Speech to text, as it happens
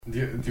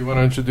Do you want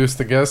to introduce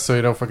the guest so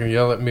you don't fucking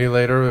yell at me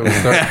later?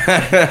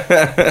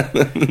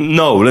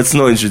 No, let's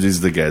not introduce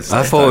the guest.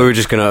 I thought we were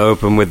just going to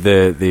open with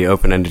the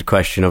open-ended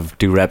question of: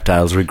 do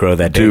reptiles regrow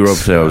their dicks? Do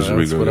reptiles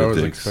that's what I regrow was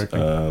their dicks?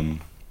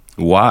 expecting.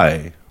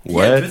 Why?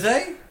 Yeah, do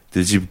they?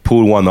 Did you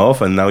pull one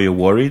off and now you're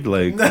worried?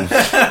 Like,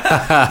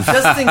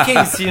 Just in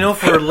case,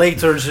 for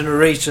later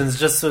generations,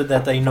 just so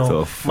that I know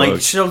The my fuck?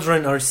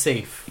 children are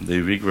safe. they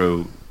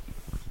regrow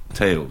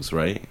tails,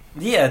 right?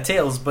 Yeah,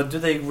 tails, but do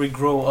they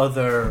regrow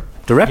other...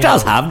 Do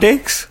reptiles You know. have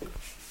dicks?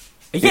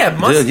 Yeah,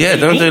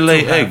 Don't they need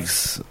lay to have.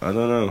 eggs? I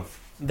don't know.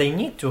 They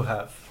need to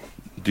have.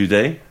 Do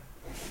they?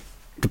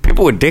 Do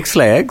people with dicks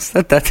lay eggs?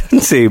 That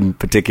doesn't seem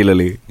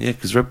particularly... Yeah,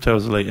 because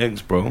reptiles lay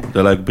eggs, bro.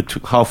 They're like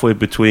halfway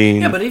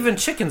between. Yeah, but even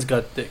chickens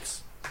got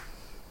dicks.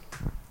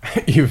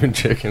 Even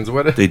chickens.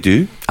 What? They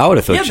do. I would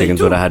have thought Yeah, they chickens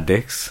do. would have had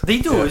dicks. They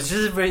do. Yeah. It's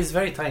just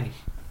very tiny.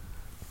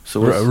 So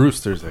what's,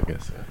 Roosters, I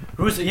guess. Yeah.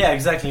 Rooster, yeah,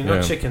 exactly. Not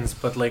Yeah. chickens,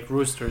 but like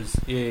roosters.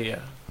 Yeah.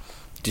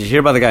 Did you hear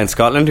about the guy in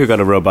Scotland who got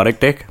a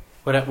robotic dick?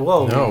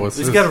 Whoa, No, what's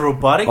he's this? got a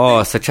robotic.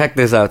 Oh, so check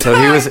this out. So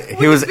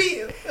he was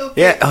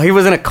yeah, he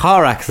was in a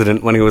car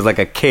accident when he was like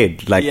a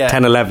kid, like Yeah.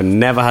 10, 11,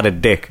 never had a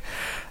dick.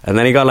 And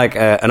then he got like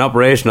an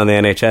operation on the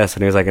NHS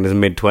when he was like in his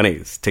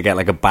mid-20s to get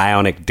like a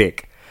bionic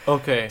dick.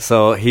 Okay.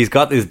 So he's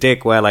got this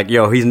dick where like,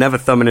 he's never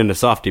thumbing in a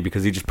softie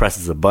because he just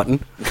presses a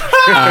button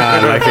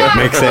and like it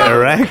makes it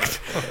erect.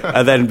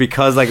 And then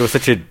because like it was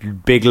such a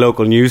big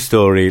local news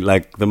story,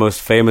 like the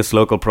most famous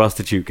local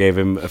prostitute gave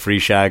him a free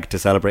shag to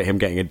celebrate him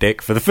getting a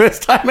dick for the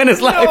first time in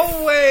his life.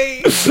 No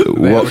way.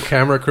 They have a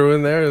camera crew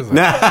in there. It's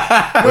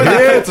like, we're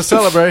here to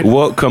celebrate.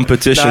 what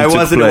competition No, it took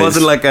wasn't. place? It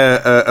wasn't like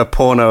a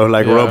porno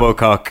like Yeah.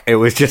 RoboCock. It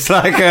was just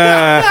like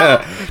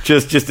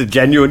just a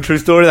genuine true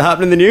story that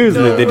happened in the news,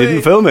 and No they didn't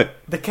way. film it.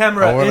 The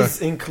camera I wanna-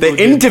 is included.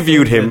 They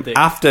interviewed in the him dick.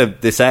 after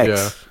the sex,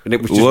 Yeah. and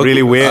it was just What-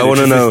 really weird. I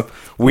wanna It's just know- this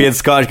weird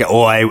Scottish guy.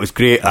 Oh, it was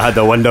great. I had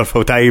a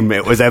wonderful time.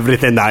 It was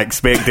everything I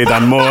expected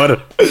and more.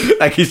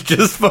 Like he's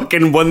just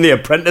fucking won The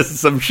Apprentice or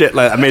some shit.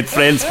 Like I made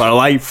friends for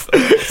life.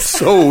 It's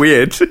so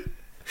weird.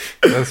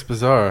 That's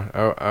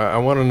bizarre. I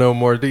want to know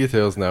more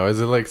details now.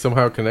 Is it like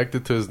somehow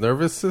connected to his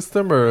nervous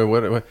system, or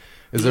what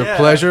is there Yeah.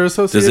 pleasure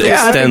associated? Does it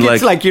Yeah, I extend think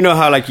it's like- like you know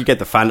how like you get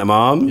the phantom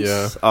arms,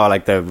 Yeah. or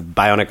like the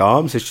bionic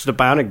arms. It's just a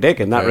bionic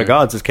dick in that Yeah.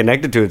 regards. It's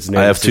connected to its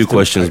nervous I have two system.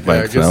 questions, I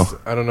Banks, now. guess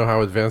I don't know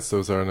how advanced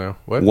those are now.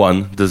 What?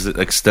 One, does it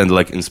extend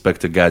like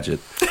Inspector Gadget?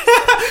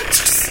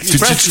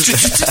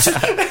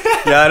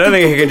 Yeah, I don't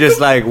think he can just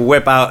like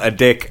whip out a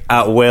dick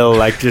at will,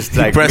 like just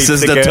like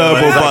presses meet the girl turbo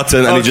and, like,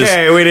 button and he just-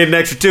 okay, we need an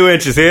extra 2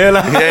 inches here.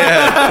 Like,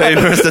 Yeah, he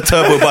press the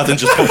turbo button,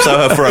 just pops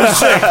out her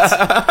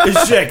front.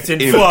 Eject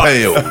in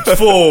Impaled.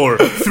 4,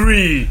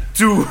 3,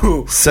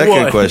 2.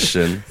 Second 1.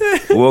 question: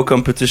 what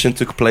competition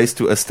took place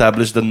to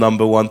establish the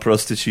number one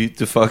prostitute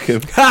to fuck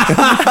him? okay,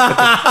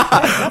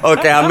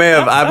 I may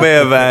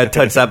have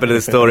touched that bit of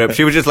the story up.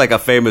 She was just like a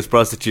famous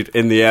prostitute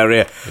in the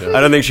area. I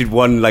don't think she'd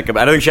won like I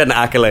don't think she had an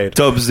accolade.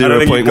 Top I don't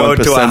think you go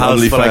to 0.1% her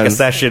house for like a OnlyFans.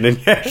 session and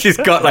she's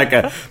got like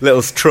a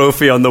little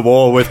trophy on the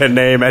wall with her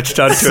name etched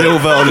onto it.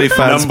 Silver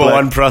OnlyFans Number black.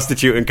 one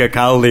prostitute in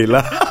Kirkcaldy.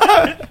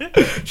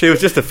 She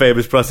was just a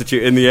famous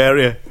prostitute in the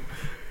area.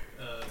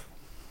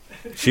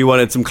 She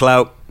wanted some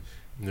clout.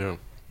 Yeah.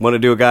 Want to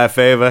do a guy a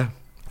favor.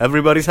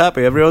 Everybody's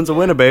happy. Everyone's a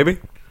winner, baby.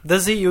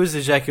 Does he use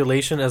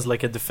ejaculation as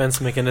like a defense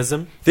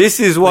mechanism? This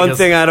is one Like a-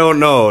 thing I don't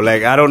know.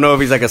 Like, I don't know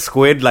if he's like a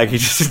squid, like he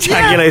just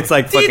ejaculates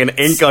like fucking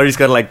ink, or he's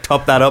got to like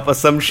top that up or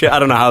some shit. I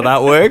don't know how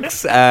that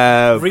works.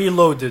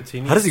 Reload it. He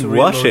How does he needs to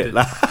wash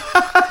reload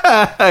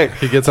it?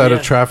 He gets out Yeah.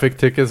 of traffic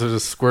tickets or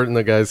just squirting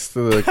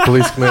the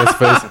policeman's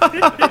face.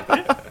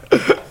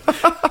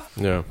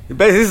 Yeah.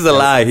 Basically, this is a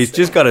lie. He's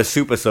just got a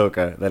super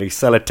soaker that he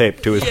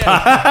sellotaped to his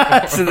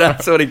parts, and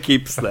that's what he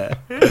keeps there.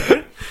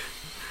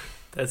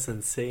 That's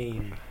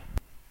insane.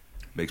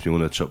 Makes me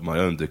want to chop my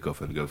own dick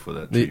off and go for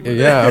that. Yeah, treatment.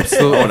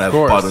 absolutely. I want to Of have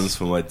course. buttons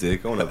for my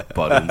dick. I want to have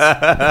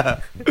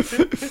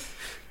buttons.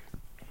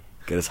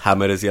 Get as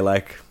hammered as you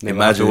like. Never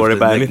Imagine have to worry if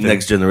the about anything.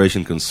 next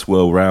generation can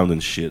swirl round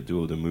and shit, do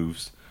all the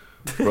moves.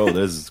 Bro,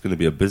 there's going to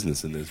be a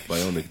business in this.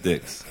 Bionic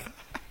dicks.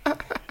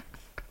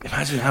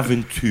 Imagine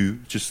having two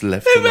just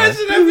left and right.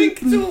 having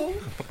two.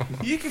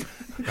 You can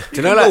Do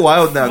you know, go like,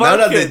 wild now. Now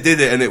that fuck they it. did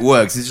it and it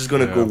works, it's just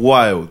going to Yeah. go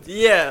wild.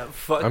 Yeah,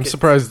 fuck I'm it.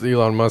 surprised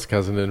Elon Musk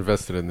hasn't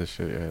invested in this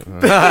shit yet. Sure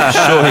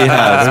he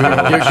has,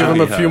 bro. Give Sure him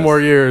he a few has. more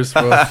years.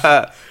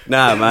 Well,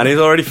 Nah, man, he's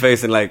already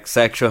facing like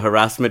sexual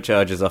harassment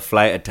charges of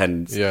flight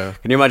attendants. Yeah.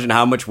 Can you imagine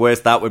how much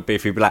worse that would be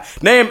if he'd be like,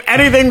 name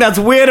anything that's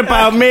weird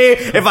about me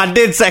if I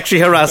did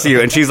sexually harass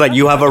you? And she's like,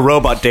 you have a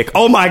robot dick.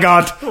 Oh my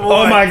god.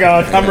 Oh my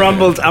god. I'm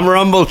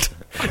rumbled.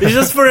 It's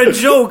just for a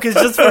joke. It's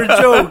just for a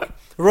joke.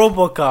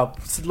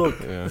 RoboCop. Look.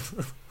 yeah.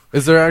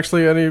 Is there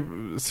actually any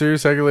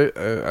serious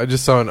I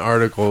just saw an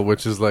article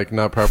which is like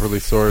not properly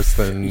sourced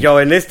and Yo,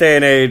 in this day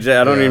and age,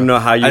 I don't Yeah. even know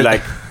how you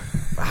like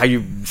how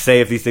you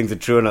say if these things are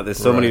true or not. There's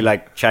so Right. many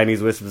like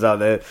Chinese whispers out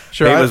there.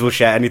 Sure, Papers will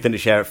share anything to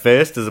share it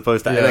first, as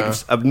opposed to like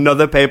if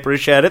another paper has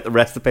shared it, the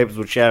rest of the papers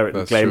will share it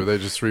and That's claim true. They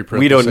just reprint.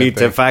 we the don't same need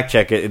thing. to fact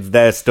check it. It's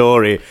their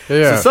story.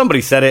 Yeah. So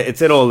somebody said it.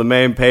 It's in all the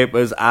main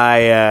papers.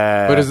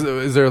 But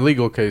is there a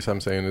legal case?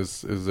 I'm saying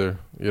is there?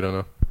 You don't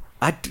know.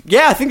 I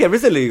think there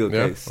is a legal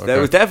Yeah? case. Okay.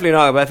 There was definitely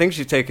not, but I think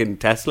she's taken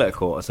Tesla to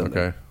court or something.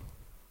 Okay.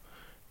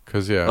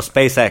 Because yeah, Or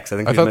SpaceX. I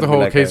think I he's thought meant the to be whole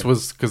like case a-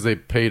 was because they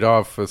paid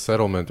off a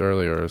settlement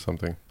earlier or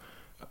something.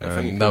 I think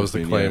And it that could've was the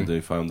been, claim. Yeah,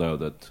 they found out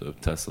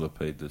that Tesla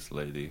paid this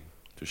lady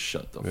to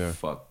shut the Yeah.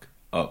 fuck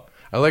up.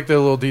 I like the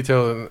little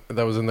detail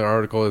that was in the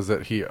article is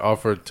that he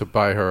offered to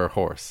buy her a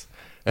horse.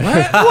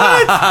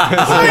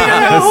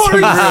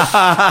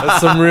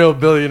 That's some real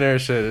billionaire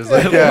shit. It's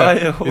like, Buy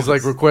a he's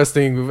like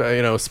requesting,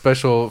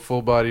 special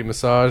full body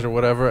massage or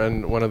whatever.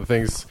 And one of the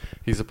things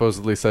he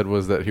supposedly said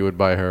was that he would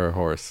buy her a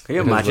horse. Can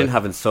you And he's imagine like-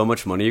 having so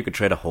much money you could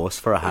trade a horse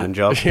for a hand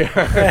job?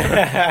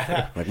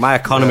 Like my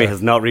economy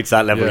has not reached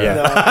that level Yeah.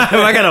 yet. If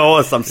I get a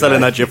horse, I'm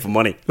selling that shit for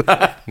money.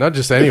 Not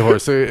just any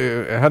horse.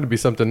 It had to be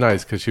something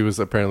nice because she was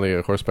apparently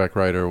a horseback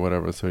rider or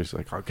whatever. So he's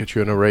like, "I'll get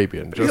you an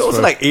Arabian." It's Just also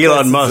for- like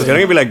Elon Musk. You're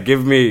gonna be like,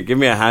 give me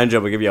a hand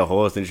job, or give you a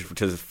horse, and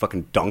just a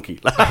fucking donkey.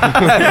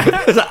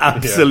 It's an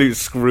absolute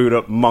screwed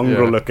up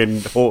mongrel Yeah.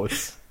 looking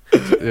horse.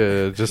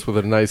 just with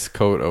a nice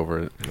coat over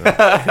it.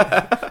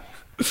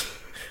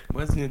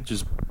 Why doesn't he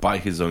just buy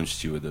his own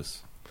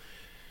stewardess?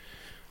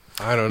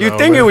 I don't know. You'd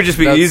think it man. would just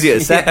be That's- easier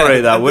to separate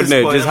at that, wouldn't this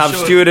it? point, Just I'm have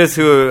sure- stewardess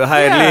who are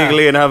hired Yeah.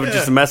 legally and have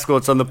just some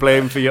escorts on the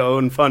plane for your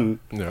own fun.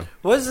 Yeah.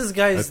 What's this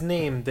guy's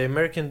name? The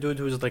American dude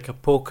who's like a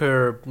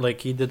poker,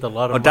 like he did a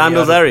lot of. Oh, money Dan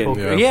out of Bilzerian.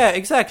 poker. Yeah. Yeah,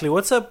 exactly.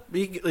 What's up,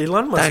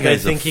 Elon Musk? That I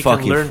guy's think a he can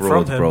fucking learn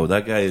fraud, from him. bro.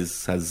 That guy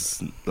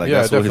has like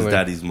Yeah, that's all his definitely.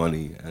 daddy's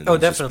money. And Oh,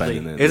 he's just definitely.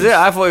 spending it. Is it?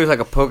 I thought he was like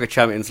a poker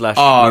champion slash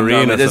Oh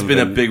marine no! or There's been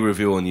a something. big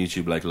review on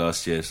YouTube like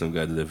last year. Some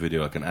guy did a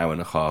video like an hour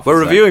and a half. We're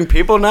It's like- reviewing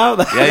people now.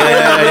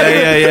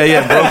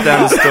 Yeah. Broke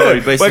down the story.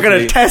 Basically, We're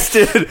gonna test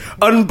it.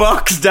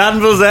 Unbox Dan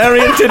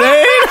Bilzerian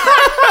today.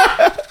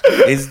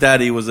 his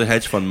daddy was a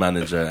hedge fund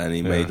manager, and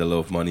he made a lot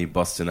of money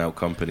busting out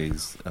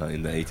companies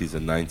in the 80s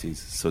and 90s.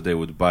 So they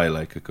would buy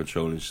like a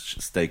controlling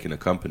stake in a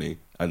company,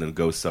 and then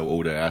go sell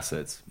all their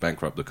assets,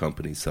 bankrupt the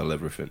company, sell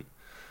everything.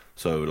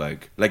 So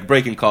like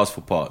breaking cars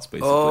for parts,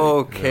 basically.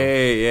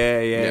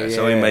 Okay, yeah.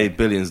 So he made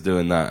billions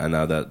doing that, and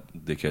now that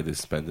dickhead is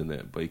spending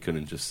it. But he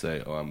couldn't just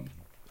say, "Oh,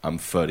 I'm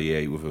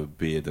 38 with a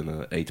beard and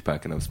an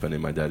 8-pack, and I'm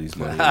spending my daddy's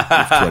money with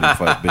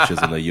 25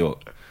 bitches on a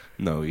yacht."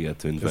 No, he had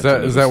to invent. Is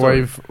that another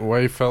why story.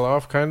 why he fell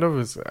off? Kind of.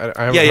 I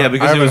haven't Yeah, heard- I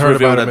because it haven't was heard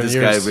revealed about that him this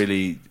in guy years.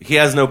 really he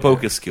has no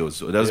poker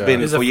skills. There's Yeah.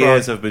 been He's a for fraud.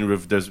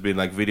 years. There's been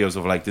like videos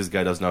of like this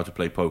guy doesn't know how to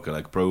play poker.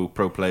 Like pro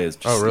players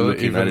just Oh, really?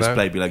 looking Even at his that?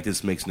 play, be like,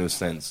 this makes no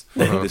sense.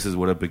 Uh-huh. This is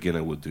what a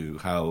beginner would do.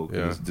 How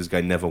Yeah. this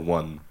guy never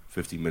won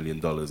 $50 million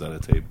at a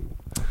table.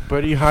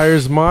 But he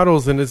hires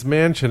models in his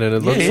mansion, and it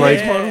looks like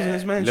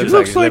He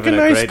looks like living a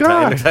nice great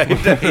guy. time.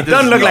 He does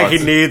doesn't look like he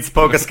not. needs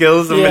poker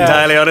skills, if I'm Yeah.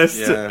 entirely honest.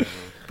 Yeah.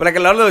 But like a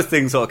lot of those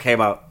things sort of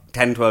came out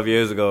 10, 12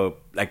 years ago.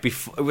 Like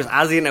before, it was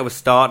as the internet was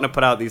starting to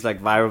put out these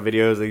like viral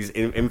videos, these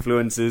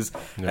influencers,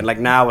 and like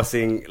now we're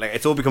seeing like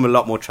it's all become a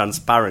lot more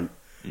transparent.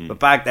 But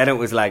back then it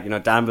was like,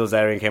 Dan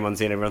Bilzerian came on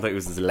scene, everyone thought he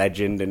was this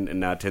legend, and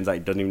now it turns out he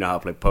doesn't even know how to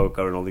play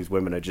poker, and all these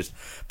women are just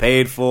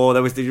paid for.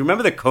 Did you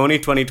remember the Coney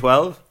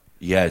 2012?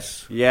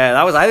 Yes.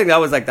 Yeah, I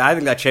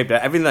think that shaped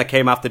everything that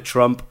came after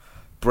Trump,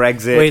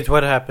 Brexit. Wait,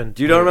 what happened?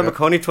 Do you not remember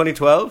Coney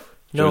 2012?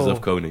 No.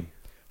 Joseph Kony.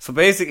 So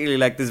basically,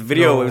 like this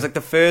video, No. it was like the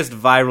first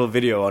viral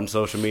video on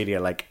social media,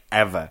 like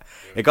ever.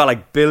 It got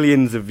like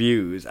billions of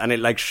views, and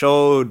it like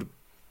showed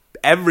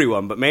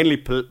everyone, but mainly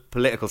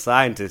political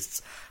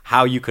scientists,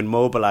 how you can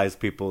mobilize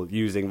people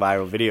using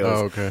viral videos.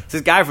 Oh, okay. So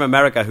this guy from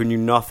America who knew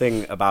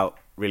nothing about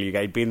really,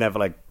 he'd been there for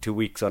like 2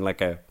 weeks on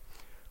like a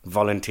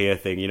volunteer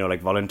thing,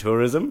 like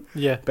voluntourism.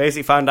 Yeah.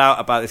 Basically found out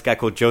about this guy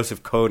called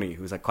Joseph Kony,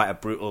 who was like quite a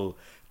brutal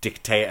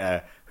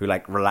dictator who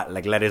like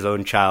led his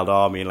own child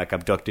army and like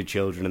abducted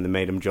children and then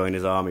made him join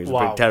his army. He was a Wow.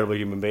 pretty terrible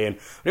human being.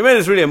 But he made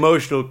this really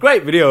emotional,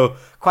 great video,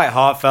 quite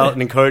heartfelt, and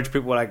encouraged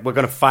people like, we're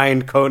going to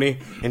find Kony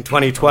in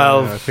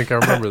 2012. Yeah, I think I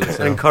remember this.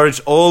 And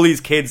encouraged all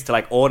these kids to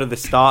like order the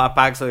starter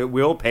pack. So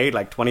we all paid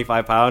like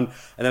 £25, and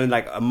then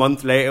like a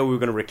month later we were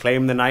going to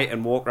reclaim the night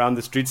and walk around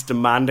the streets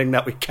demanding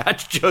that we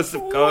catch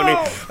Joseph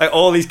Kony. Like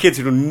all these kids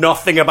who know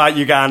nothing about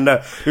Uganda,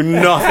 who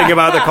know nothing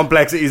about the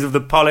complexities of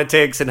the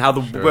politics and how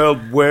the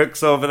world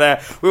works over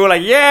there. We were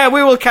like, yeah,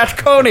 we will catch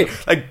Kony.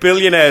 Like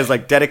billionaires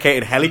like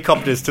dedicated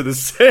helicopters to the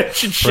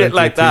search and shit Printed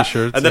like that.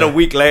 t-shirts, And then yeah. a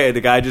week later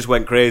the guy just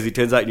went crazy.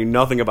 Turns out he knew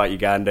nothing about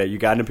Uganda.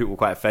 Ugandan people were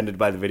quite offended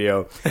by the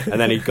video, and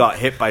then he got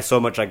hit by so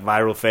much like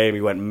viral fame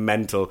he went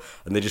mental,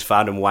 and they just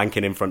found him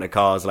wanking in front of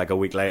cars like a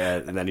week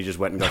later, and then he just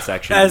went and got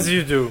sectioned. As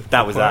you do.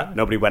 That was that.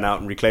 Nobody went out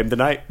and reclaimed the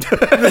night.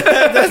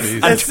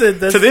 That's it.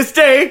 To this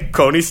day,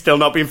 Kony's still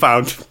not been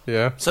found.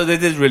 Yeah. So they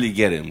did really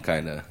get him,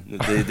 kind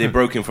of. They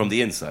broke him from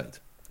the inside.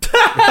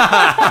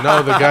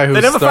 No, the guy who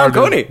They never found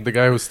Coney. The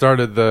guy who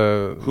started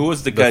the. Who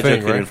was the guy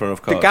thing, joking in right? front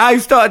of cars? The guy who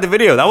started the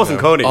video, that wasn't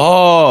Coney.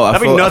 Oh,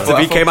 That'd be nuts if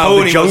he came out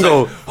of the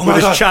jungle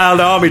with his child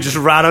army, just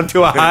ran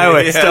onto a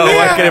highway, started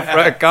working in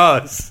front of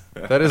cars.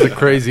 That is a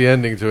crazy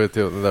ending to it,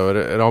 though.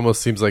 It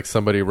almost seems like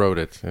somebody wrote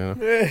it. You know?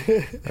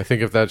 I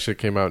think if that shit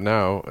came out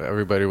now,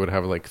 everybody would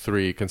have like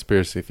 3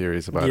 conspiracy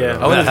theories about Yeah.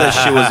 it. I wonder if that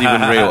shit was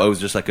even real. It was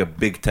just like a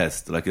big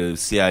test, like a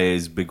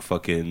CIA's big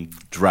fucking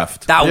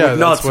draft. That Yeah, would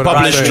not that's what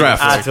I'm surprise saying. me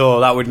Draft. at all.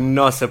 That would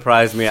not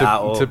surprise me at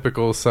all.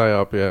 Typical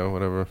psyop, yeah,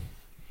 whatever.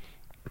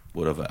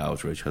 What other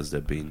outrage has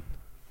there been?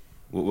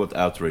 What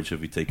outrage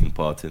have you taken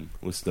part in?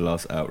 What's the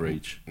last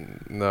outrage?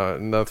 No,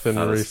 nothing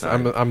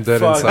Palestine. recent. I'm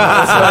dead Fuck.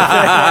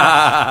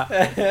 inside.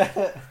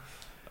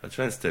 I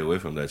try and stay away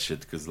from that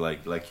shit because, like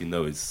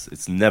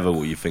it's never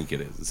what you think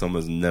it is. It's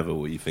almost never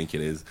what you think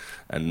it is,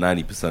 and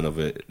 90% of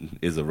it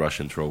is a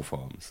Russian troll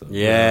farm. So.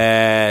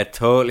 Yeah,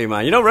 totally,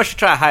 man. You know, Russia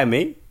tried to hire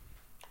me.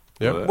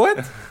 Yep.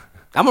 What?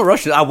 I'm a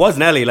Russian. I was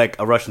nearly like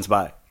a Russian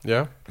spy.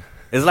 Yeah.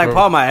 It's like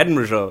part of my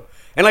Edinburgh show.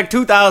 In like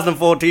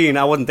 2014,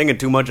 I wasn't thinking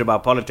too much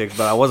about politics,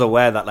 but I was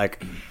aware that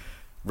like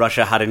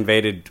Russia had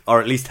invaded,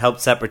 or at least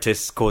helped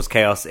separatists cause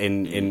chaos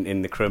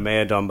in the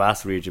Crimea,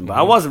 Donbass region. But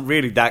I wasn't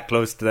really that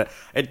close to that.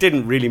 It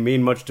didn't really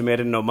mean much to me. I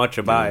didn't know much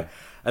about it.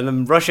 And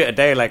then Russia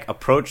Today like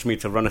approached me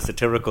to run a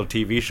satirical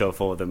TV show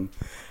for them,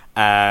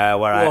 where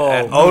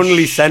I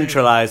only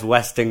centralize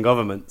Western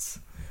governments.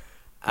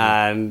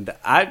 And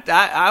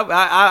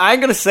I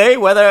ain't gonna say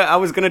whether I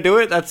was gonna do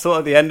it. That's sort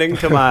of the ending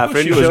to my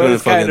fringe She was show. gonna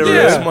It's kind fucking of do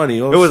real. this money.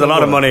 It was a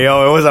lot of money,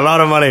 yo. It was a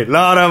lot of money.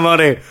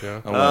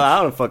 Yeah.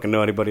 I don't fucking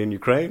know anybody in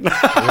Ukraine.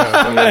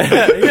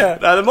 Yeah.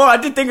 Now, the more I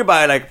did think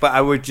about it, like, but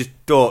I would just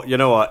thought, you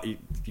know what,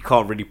 you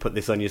can't really put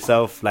this on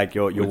yourself. Like,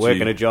 you're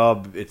working a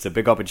job, it's a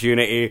big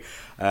opportunity.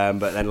 But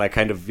then, like,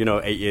 kind of,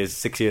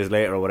 6 years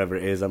later or whatever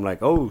it is, I'm like,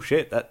 oh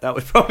shit, that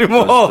was probably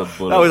more.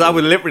 I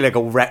was literally like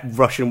a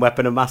Russian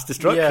weapon of mass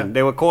destruction. Yeah.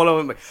 They were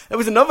calling him. There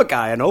was another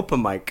guy, an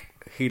open mic.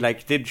 He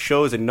like did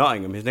shows in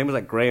Nottingham. His name was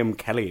like Graham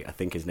Kelly, I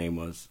think his name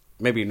was.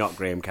 Maybe not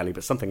Graham Kelly,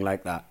 but something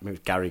like that. Maybe it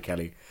was Gary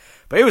Kelly.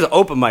 But he was an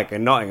open mic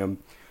in Nottingham.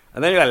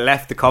 And then he like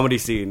left the comedy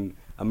scene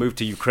and moved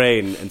to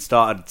Ukraine and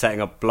started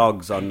setting up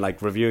blogs on like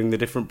reviewing the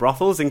different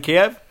brothels in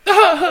Kiev.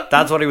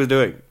 That's what he was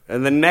doing.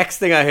 And the next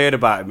thing I heard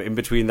about him in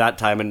between that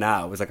time and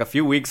now was like a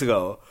few weeks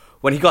ago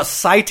when he got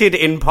cited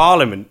in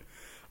Parliament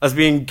as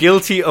being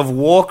guilty of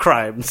war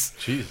crimes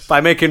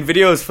by making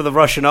videos for the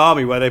Russian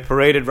army where they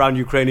paraded around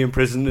Ukrainian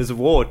prisoners of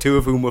war, 2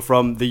 of whom were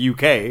from the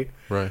UK.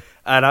 Right.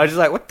 And I was just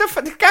like, what the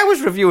fuck? This guy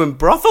was reviewing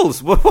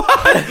brothels. What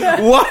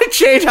a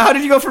change. How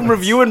did you go from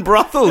reviewing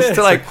brothels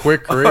to like a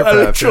quick career a path,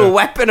 literal yeah.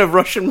 weapon of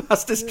Russian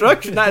mass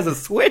destruction? That is a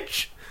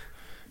switch.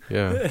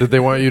 Yeah. Did they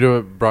want you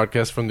to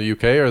broadcast from the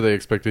UK, or they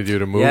expected you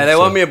to move? Yeah, they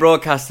want me a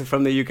broadcaster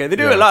from the UK. They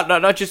do Yeah. it a lot,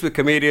 not just with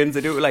comedians.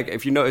 They do it like,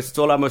 if you notice, it's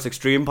all our most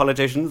extreme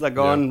politicians that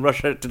go on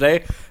Russia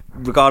Today,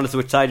 regardless of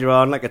which side you're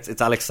on. Like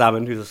it's Alex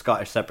Salmond, who's a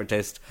Scottish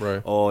separatist,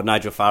 Right. or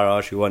Nigel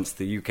Farage, who wants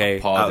the UK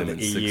out Pardon of in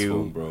the sixth EU.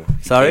 form, bro.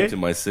 He Sorry? came to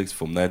my sixth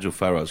form. Nigel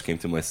Farage came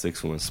to my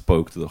sixth form and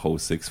spoke to the whole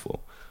sixth form.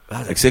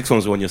 Like sixth form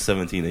is when you're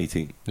 17,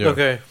 18. Yeah.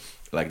 Okay.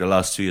 Like the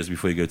last 2 years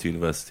before you go to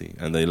university.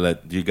 And they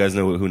let... Do you guys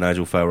know who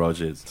Nigel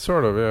Farage is?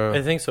 Sort of, yeah.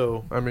 I think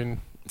so. I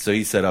mean, So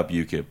he set up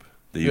UKIP,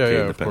 the UK Yeah, yeah,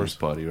 of Independence course.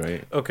 Party,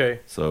 right?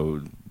 Okay.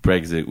 So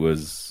Brexit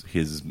was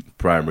his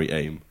primary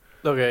aim.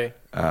 Okay.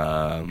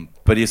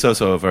 But he's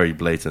also a very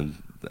blatant,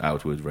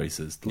 outward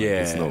racist. Like,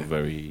 Yeah. It's not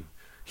very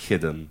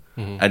hidden.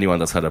 Mm-hmm. Anyone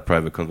that's had a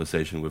private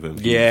conversation with him.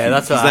 Yeah,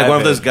 that's he's what like I've one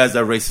of heard. those guys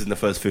that races in the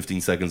first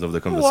 15 seconds of the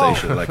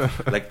conversation.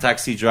 Like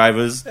taxi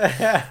drivers he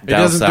down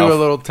doesn't south. do a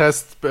little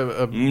test,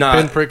 a Nah.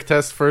 pinprick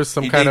test first,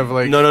 some kind of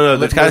like. No. The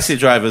litmus- taxi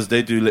drivers,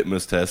 they do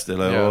litmus tests. They're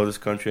like, Yeah. oh, this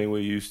country ain't where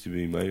it used to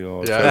be, mate.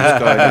 Oh, Yeah,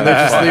 this guy, and they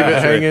just leave it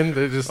fucking shit. hanging.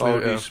 They just Oh,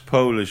 leave it. these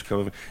Polish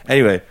coming.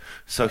 Anyway,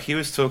 so he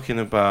was talking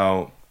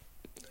about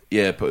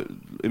but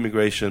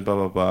immigration, blah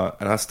blah blah,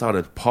 and I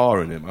started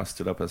parring him. I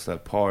stood up and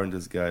started parring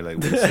this guy, like,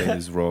 what you're saying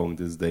is wrong.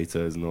 This data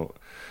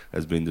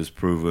has been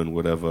disproven.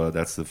 Whatever.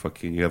 That's the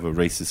fucking. You have a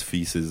racist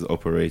thesis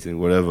operating.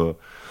 Whatever.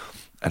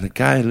 And the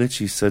guy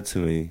literally said to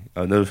me,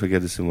 I'll never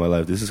forget this in my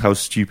life. This is how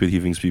stupid he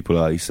thinks people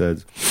are. He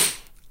said,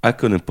 "I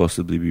couldn't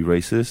possibly be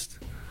racist.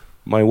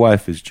 My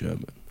wife is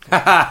German."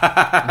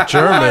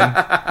 German.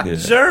 Yeah.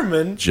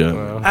 German.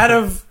 German.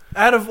 Wow.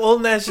 Out of all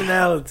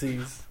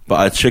nationalities. But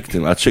I tricked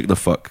him. I tricked the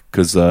fuck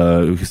because he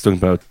was talking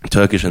about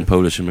Turkish and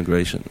Polish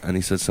immigration, and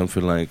he said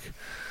something like,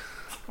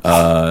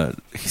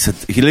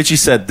 he literally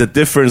said the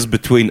difference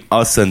between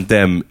us and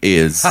them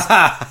is.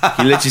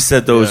 He literally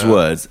said those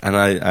words, and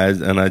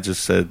I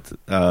just said,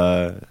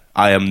 I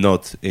am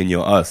not in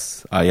your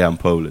us. I am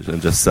Polish,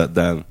 and just sat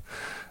down.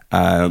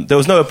 There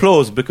was no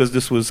applause because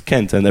this was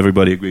Kent, and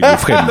everybody agreed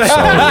with him.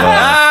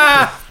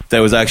 So.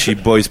 There was actually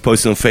boys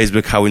posting on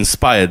Facebook how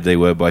inspired they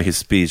were by his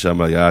speech. I'm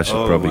like, I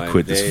should probably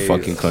quit this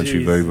fucking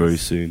country very, very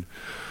soon.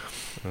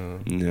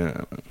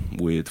 Yeah,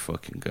 weird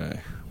fucking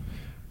guy.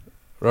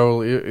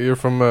 Raoul, you're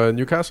from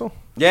Newcastle?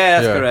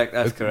 Yeah, that's correct.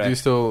 That's correct. Do you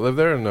still live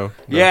there or no?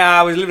 Yeah,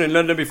 I was living in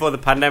London before the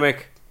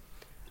pandemic,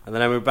 and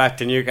then I moved back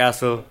to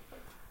Newcastle,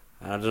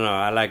 I don't know.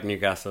 I like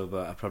Newcastle,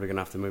 but I'm probably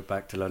gonna have to move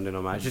back to London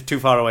on my. It's just too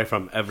far away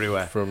from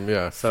everywhere. So from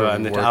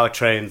and work. our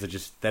trains are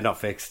they're not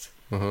fixed.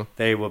 Uh-huh.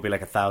 They will be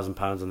like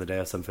 £1,000 on the day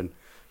or something.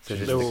 So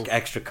just the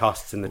extra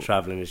costs in the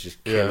travelling is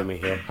just killing me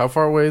here. How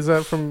far away is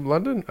that from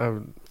London? I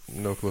have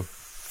no clue.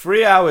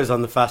 3 hours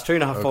on the fast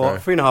train.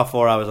 3.5,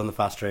 4 hours on the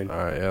fast train. All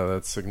right, yeah,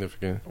 that's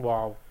significant.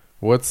 Wow.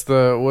 What's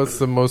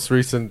the most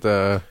recent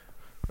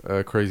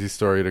crazy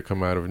story to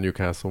come out of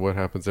Newcastle? What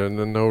happens there?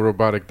 No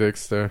robotic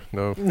dicks there.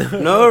 No.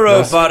 No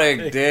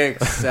robotic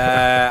dicks.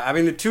 I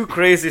mean, the two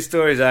crazy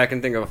stories I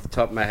can think of off the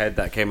top of my head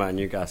that came out of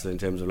Newcastle in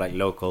terms of like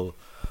local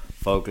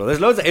folklore. There's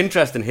loads of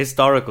interesting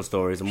historical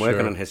stories. I'm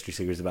working on history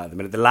series about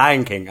them. The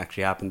Lion King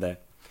actually happened there,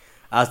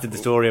 as did the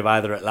story of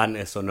either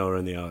Atlantis or Noah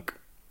and the Ark.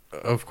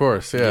 Of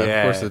course, yeah,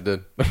 of course it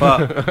did.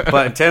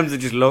 But in terms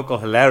of just local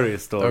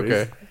hilarious stories,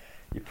 Okay.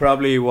 you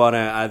probably want to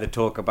either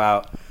talk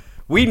about.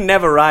 We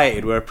never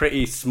rioted. We're a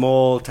pretty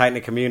small,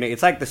 tight-knit community.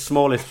 It's like the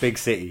smallest big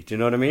city. Do you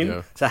know what I mean?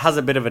 Yeah. So it has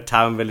a bit of a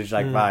town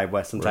village-like vibe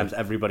where sometimes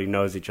everybody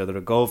knows each other.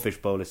 A goldfish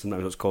bowl is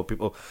sometimes what's called.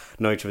 People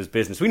know each other's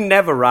business. We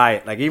never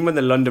riot. Like, even when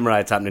the London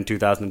riots happened in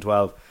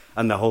 2012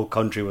 and the whole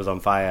country was on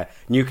fire,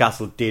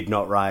 Newcastle did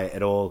not riot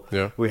at all.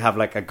 Yeah. We have,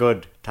 like, a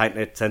good,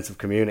 tight-knit sense of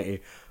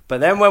community. But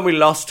then when we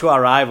lost to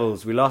our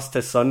rivals, we lost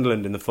to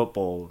Sunderland in the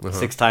football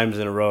 6 times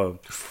in a row.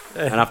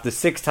 And after the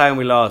 6th time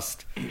we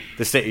lost,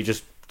 the city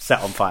just set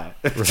on fire.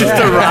 Just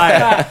a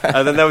riot.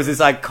 And then there was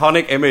this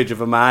iconic image of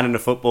a man in a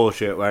football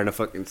shirt wearing a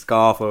fucking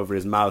scarf over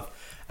his mouth,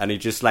 and he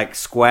just like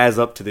squares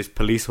up to this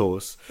police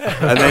horse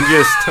and then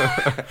just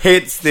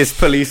hits this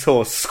police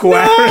horse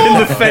square in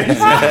the face.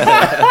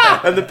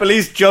 And the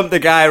police jumped the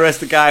guy, arrest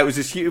the guy. It was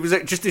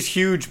just this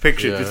huge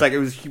picture. Yeah. Just like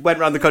he went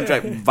around the country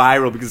like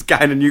viral because the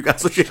guy in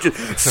Newcastle shit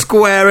just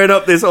squaring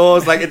up this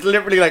horse. Like it's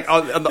literally like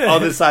on the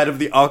other side of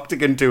the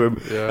octagon to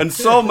him. Yeah. And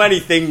so many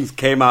things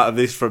came out of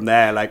this from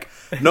there. Like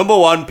number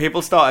one,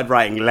 people started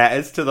writing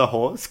letters to the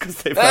horse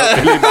because they felt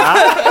really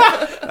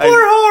bad.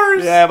 Poor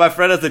horse! Yeah, my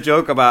friend has a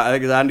joke about, I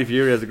think it's Andy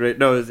Fury has a great,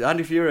 no, it's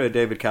Andy Fury or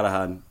David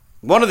Callahan.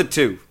 One of the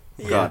two.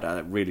 God, I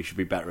really should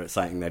be better at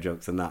citing their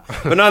jokes than that.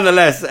 But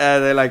nonetheless,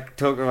 they like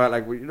talk about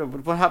like, you know,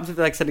 what happens if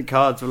they like sending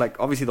cards? Where, like,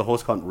 obviously the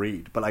horse can't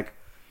read, but like,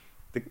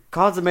 the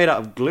cards are made out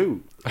of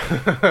glue.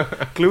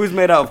 Glue is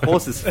made out of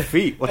horses'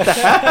 feet. What the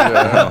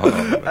hell?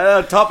 And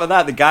on top of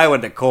that, the guy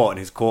went to court, and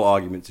his court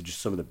arguments are just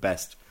some of the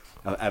best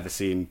I've ever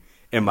seen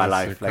in my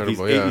life. Like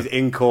he's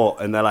in court,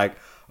 and they're like,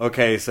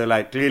 okay, so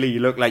like clearly you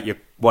look like you're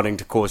wanting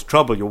to cause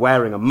trouble. You're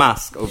wearing a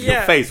mask over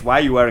your face. Why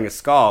are you wearing a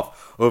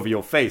scarf over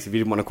your face if you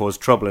didn't want to cause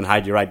trouble and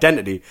hide your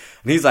identity?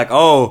 And he's like,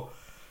 oh,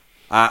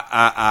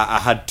 I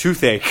had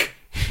toothache.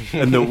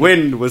 And the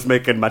wind was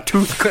making my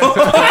tooth cold.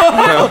 So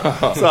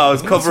I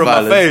was covering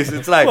my face.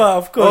 It's like, well,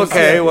 of course,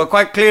 okay, well,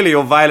 quite clearly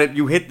you're violent.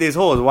 You hit this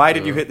horse. Why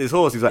did you hit this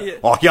horse? He's like,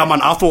 oh, yeah,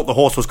 man, I thought the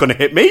horse was going to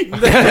hit me.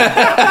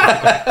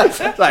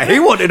 Like, he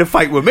wanted to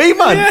fight with me,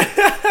 man.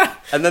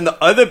 And then the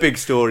other big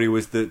story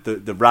was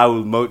the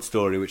Raoul Moat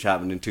story, which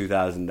happened in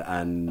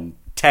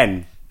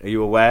 2010. Are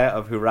you aware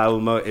of who Raoul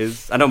Moat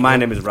is? I know my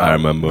name is Raoul. I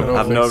remember. I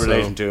have no think so.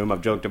 relation to him.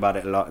 I've joked about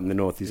it a lot in the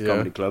Northeast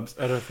comedy clubs.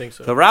 I don't think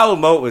so. So Raoul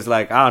Moat was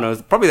like, I don't know,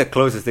 it's probably the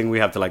closest thing we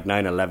have to like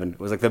 9/11. It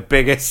was like the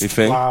biggest You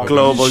think? Wow.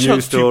 global Shot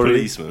news 2 story.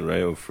 policemen,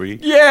 right? Or 3?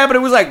 Yeah, but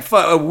it was like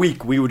for a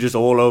week we were just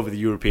all over the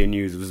European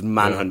news. It was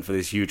manhunt for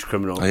this huge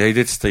criminal. Oh, yeah, he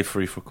did stay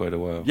free for quite a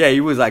while. Yeah, he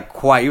was like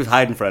he was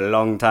hiding for a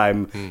long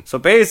time. So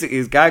basically,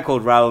 this guy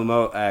called Raoul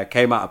Moat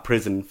came out of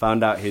prison,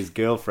 found out his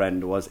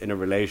girlfriend was in a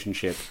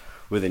relationship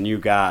with a new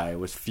guy,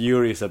 was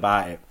furious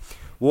about it,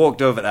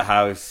 walked over to the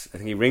house. I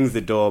think he rings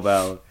the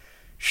doorbell,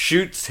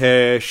 shoots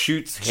her,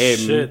 shoots him.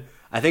 Shit.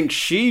 I think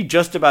she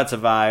just about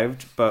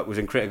survived, but was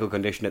in critical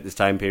condition at this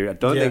time period. I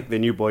don't think the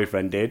new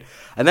boyfriend did.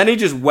 And then he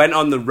just went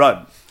on the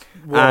run.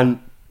 Whoa.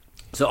 And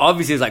so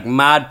obviously it's like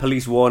mad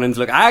police warnings.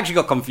 Look, I actually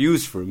got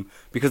confused for him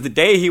because the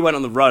day he went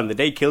on the run, the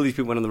day he killed these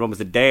people went on the run, was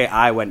the day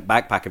I went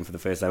backpacking for the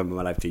first time in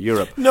my life to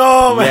Europe.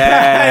 No,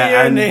 man.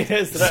 Your and name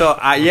is that. so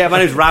my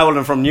name's Raoul.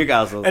 I'm from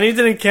Newcastle. And he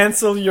didn't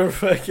cancel your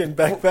fucking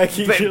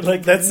backpacking.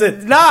 Like, that's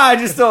it. Nah, I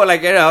just thought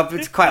like, you know,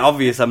 it's quite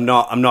obvious I'm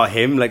not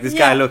him. Like this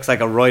guy looks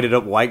like a roided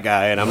up white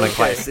guy, and I'm like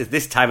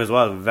this time as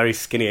well, a very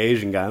skinny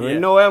Asian guy. I'm like,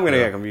 no way I'm gonna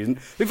get confused.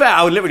 To be fair,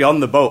 I was literally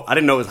on the boat. I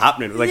didn't know what was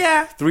happening. It was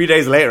like 3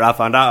 days later I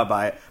found out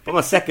about it. But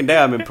my second day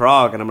I'm in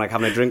Prague, and I'm like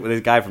having a drink with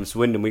this guy from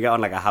Swindon. We got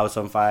on like a house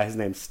on fire. His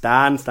name's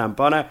Stan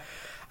Bonner.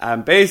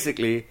 And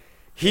basically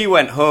he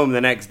went home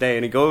the next day,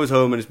 and he goes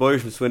home, and his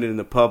boys from Swindon in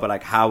the pub are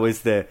like, how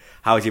is your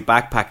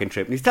backpacking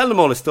trip? And he's telling them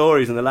all the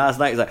stories, and the last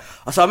night he's like,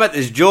 oh, so I met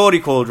this Geordie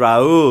called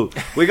Raoul.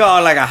 We got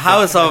on like a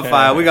house on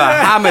fire, we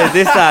got hammered,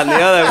 this, that and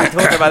the other, we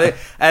talked about it.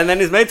 And then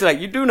his mates are like,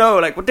 you do know,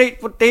 like, what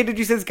day did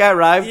you say this guy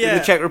arrived in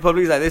the Czech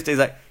Republic? He's like, this day. He's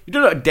like, you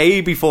do know a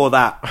day before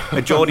that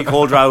a Geordie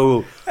called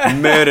Raoul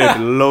murdered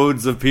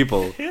loads of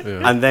people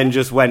and then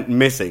just went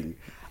missing.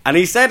 And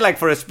he said, like,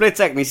 for a split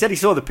second, he said he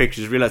saw the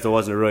pictures, realised there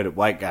wasn't a roided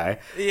white guy,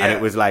 and it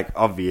was, like,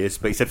 obvious.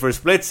 But he said for a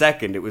split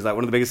second, it was, like,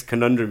 one of the biggest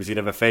conundrums he'd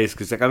ever faced.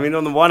 Because, like, I mean,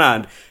 on the one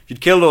hand, if you'd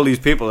killed all these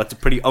people, that's a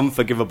pretty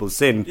unforgivable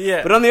sin.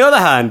 Yeah. But on the other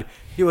hand,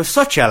 he was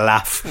such a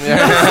laugh. He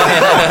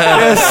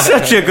was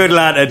such a good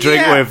lad to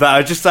drink with that I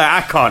was just like,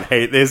 I can't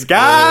hate this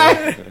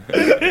guy.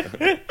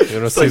 You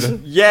don't see that?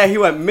 Yeah, he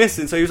went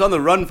missing. So he was on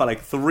the run for,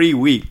 like, 3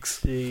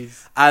 weeks.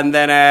 Jeez. And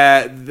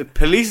then the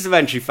police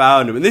eventually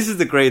found him. And this is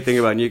the great thing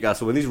about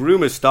Newcastle. When these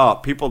rumours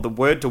start, the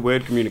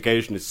word-to-word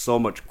communication is so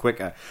much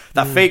quicker.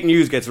 That fake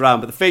news gets around,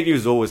 but the fake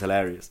news is always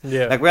hilarious.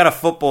 Yeah. Like, we had a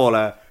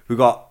footballer who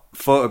got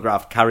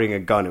photographed carrying a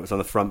gun. It was on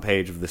the front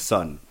page of The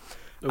Sun.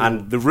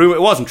 And the rumor,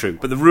 it wasn't true,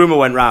 but the rumor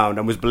went round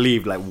and was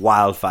believed like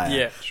wildfire.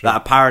 Yeah, that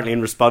apparently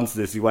in response to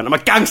this, he went, I'm a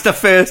gangster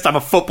first, I'm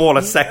a footballer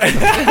second.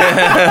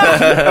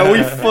 And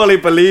we fully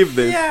believed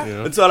this.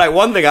 Yeah. And so, like,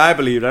 one thing I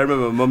believed, I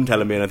remember my mum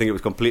telling me, and I think it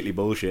was completely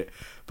bullshit,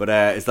 but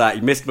is that he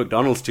missed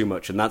McDonald's too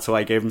much, and that's why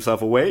he gave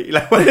himself away. He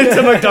like, went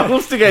into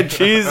McDonald's to get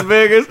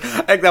cheeseburgers.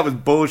 I think that was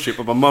bullshit,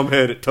 but my mum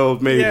heard it,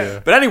 told me. Yeah.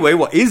 But anyway,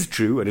 what is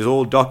true, and is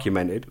all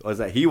documented, was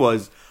that he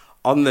was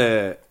on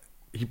the...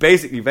 He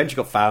basically eventually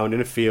got found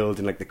in a field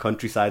in like the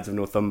countrysides of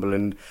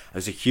Northumberland. There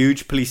was a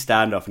huge police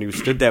standoff, and he was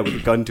stood there with a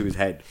gun to his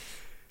head.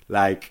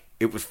 Like,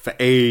 it was for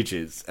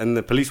ages. And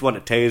the police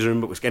wanted to taser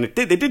him, but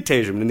they did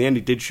taser him, and in the end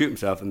he did shoot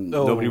himself, and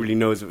nobody really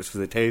knows if it was for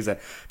the taser.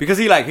 Because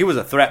he was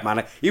a threat, man.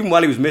 Like, even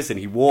while he was missing,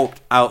 he walked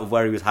out of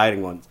where he was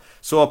hiding once,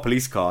 saw a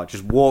police car,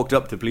 just walked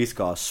up to the police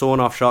car, sawn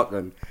off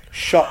shotgun,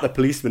 shot the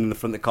policeman in the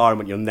front of the car and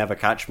went, "You'll never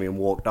catch me," and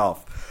walked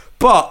off.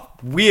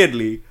 But,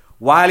 weirdly,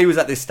 while he was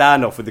at this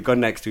standoff with the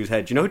gun next to his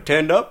head, do you know who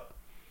turned up?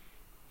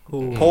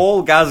 Ooh.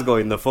 Paul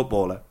Gascoigne, the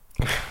footballer.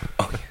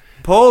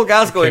 Paul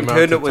Gascoigne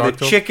turned up with a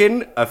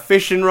chicken, a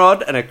fishing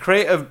rod, and a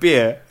crate of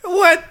beer.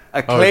 What?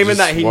 Claiming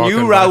that he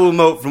knew by. Raoul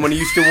Moat from when he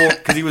used to walk,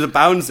 because he was a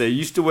bouncer, he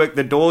used to work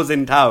the doors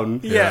in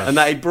town. Yeah. And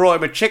that he brought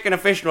him a chicken, a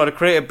fishing rod, a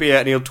crate of beer,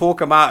 and he'll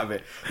talk him out of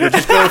it. We'll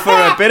just go for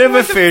a bit of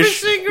a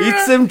fish, eat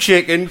some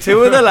chicken,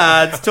 two of the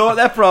lads, talk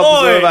their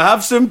problems over,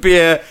 have some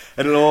beer,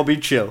 and it'll all be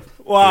chill.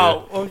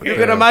 Wow. Okay. You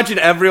can imagine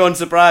everyone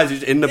surprised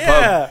who's in the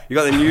Yeah. pub. You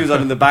got the news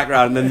on in the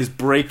background, and then this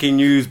breaking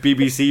news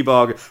BBC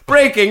bar.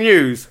 Breaking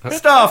news!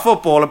 Star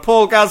footballer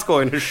Paul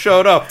Gascoigne has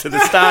showed up to the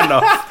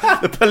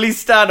standoff. The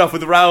police standoff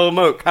with Raoul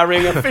Moat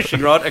carrying a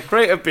fishing rod, a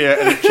crate of beer,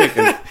 and a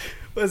chicken.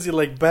 Was he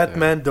like,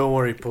 Batman, don't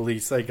worry,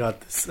 police, I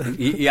got this.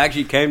 He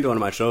actually came to one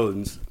of my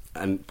shows,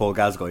 and Paul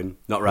Gascoigne,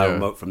 not Raoul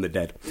Moat from the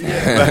dead.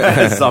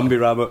 Zombie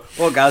Raoul Moat.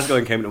 Paul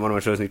Gascoigne came to one of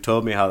my shows, and he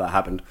told me how that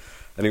happened.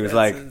 And he was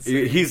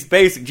he's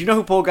basic. Do you know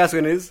who Paul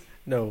Gascoigne is?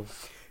 No.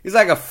 He's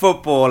like a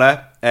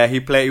footballer. He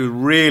was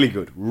really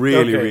good.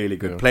 Really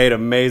good. Yeah. Played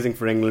amazing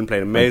for England,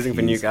 played amazing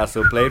for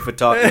Newcastle, played for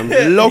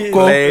Tottenham. Loco.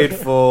 Played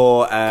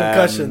for...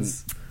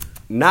 Concussions.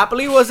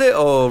 Napoli, was it?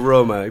 Or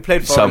Roma? He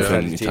played for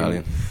Something a team.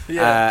 Italian.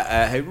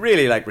 He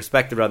really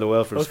respected around the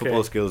world for his Okay.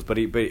 football skills, but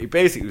he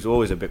basically was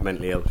always a bit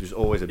mentally ill. He was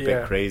always a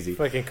bit crazy.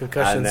 Fucking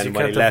concussions, And then you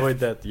when can't he left, avoid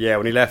that. Yeah,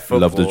 when he left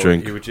football, Loved the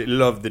drink. He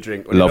loved the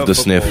drink. When he Loved left the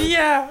sniff. football,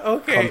 Yeah,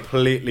 okay.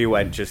 completely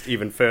went just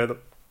even further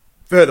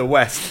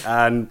west.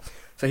 And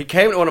so he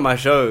came to one of my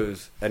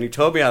shows, and he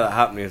told me how that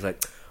happened. He was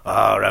like,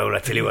 "Oh, Raoul, I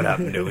tell you what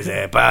happened. It was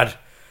a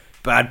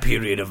bad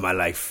period of my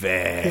life.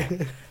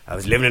 I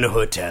was living in a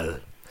hotel.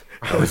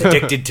 I was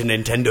addicted to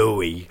Nintendo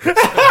Wii.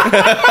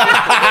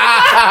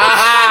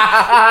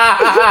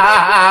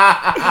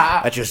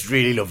 I just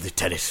really loved the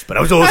tennis, but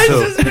I was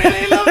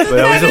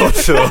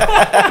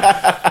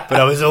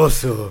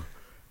also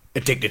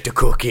addicted to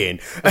cocaine."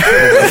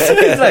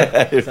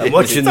 I'm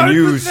watching the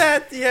news,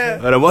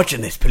 and I'm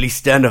watching this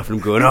police standoff, and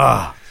I'm going,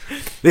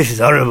 this is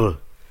horrible.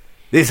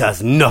 This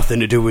has nothing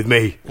to do with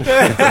me. And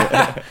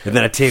then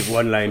I take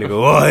one line and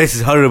go, this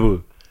is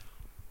horrible.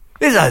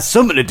 This has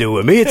something to do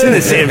with me. It's in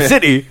the same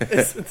city.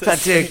 So I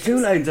take 2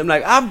 lines. I'm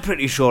like, I'm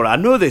pretty sure I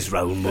know this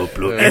Raoul Moat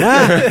bloke.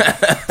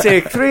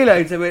 Take 3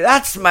 lines. I'm like,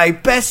 that's my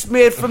best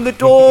mate from the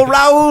door,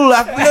 Raoul.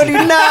 I'm bloody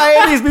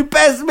lying. He's my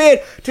best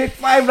mate. Take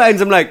 5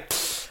 lines. I'm like,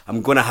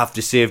 I'm going to have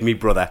to save me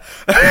brother.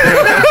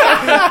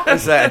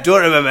 It's like, I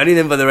don't remember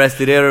anything for the rest of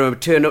the day. I remember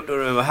turning up, don't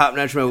remember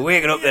happening. I just remember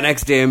waking up the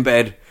next day in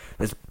bed.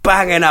 It's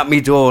banging at me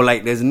door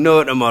like there's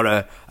no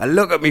tomorrow. I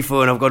look at my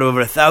phone, I've got over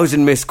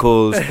 1,000 missed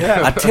calls.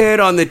 I turn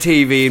on the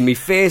TV and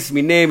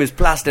my name is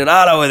plastered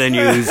all over the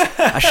news.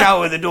 I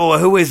shout at the door,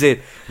 "Who is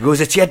it?" He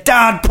goes, "It's your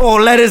dad, Paul,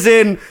 let us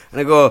in."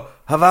 And I go,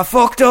 "Have I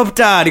fucked up,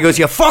 Dad?" He goes,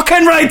 "You're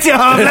fucking right you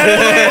have, let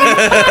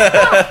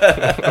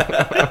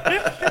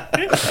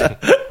us in."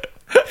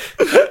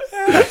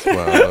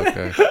 Wow,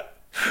 okay.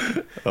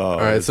 All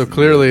right, so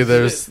clearly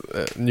there's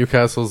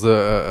Newcastle's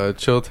a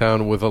chill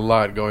town with a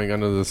lot going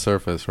under the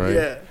surface, right?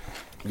 Yeah.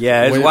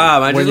 Yeah, it's When- wow,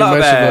 man. when Just a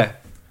lot of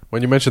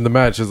when you mentioned the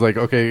match, it's like,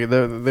 okay,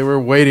 they were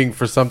waiting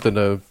for something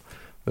to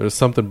There's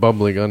something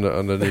bubbling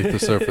underneath the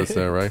surface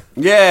there, right?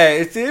 Yeah,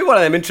 it's one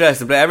of them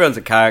interesting, but everyone's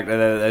a character.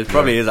 There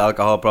probably is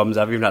alcohol problems.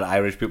 I've even had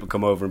Irish people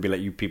come over and be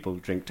like, "You people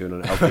drink to an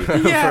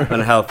unhealthy,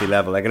 unhealthy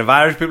level." Like, and if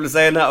Irish people are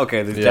saying that,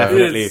 okay, there's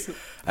definitely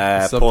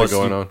something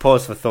going on.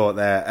 Pause for thought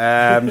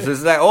there. So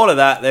it's like all of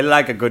that. They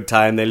like a good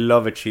time. They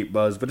love a cheap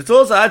buzz, but it's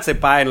also, I'd say,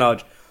 by and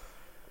large,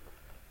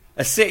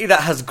 a city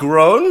that has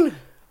grown.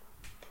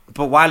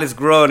 But while it's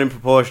grown in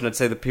proportion, I'd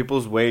say the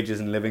people's wages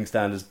and living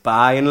standards,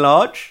 by and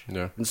large,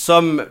 in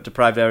some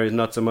deprived areas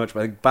not so much,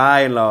 but I think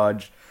by and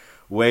large,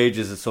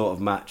 wages are sort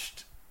of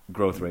matched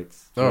growth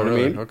rates. You know what I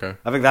mean? Okay.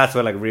 I think that's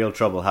where like real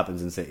trouble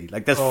happens in city.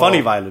 Like there's funny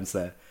violence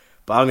there,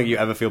 but I don't think you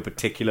ever feel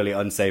particularly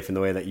unsafe in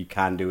the way that you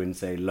can do in,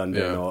 say,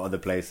 London or other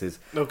places.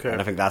 Okay. And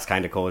I think that's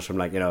kind of caused from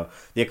like, the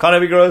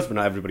economy grows, but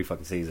not everybody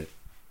fucking sees it.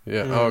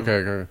 Yeah.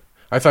 Okay.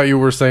 I thought you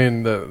were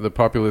saying the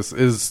populace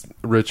is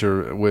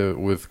richer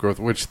with growth,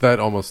 which that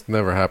almost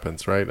never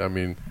happens, right? I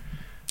mean,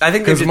 I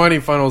think because money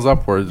funnels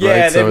upwards, right?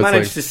 Yeah, So they've it's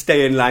managed to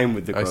stay in line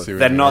with the I growth. see what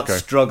They're you mean. not Okay.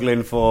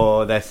 struggling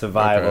for their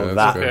survival Okay, that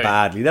that's good.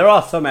 badly. There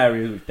are some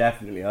areas which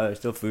definitely are. There's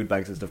still food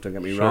banks and stuff, don't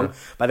get me Sure. wrong.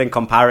 But I think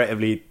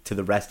comparatively to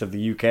the rest of the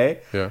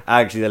UK,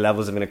 actually the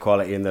levels of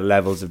inequality and the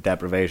levels of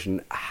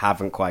deprivation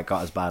haven't quite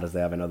got as bad as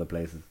they have in other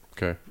places.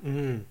 Okay.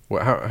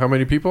 Well, how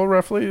many people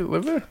roughly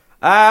live there?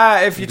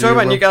 If you Do talk you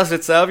about rough- Newcastle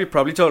itself, you're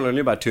probably talking only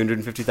about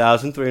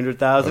 250,000,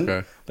 300,000.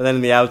 Okay. But then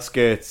in the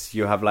outskirts,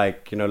 you have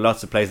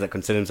lots of places that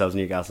consider themselves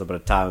Newcastle, but are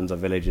towns or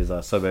villages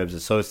or suburbs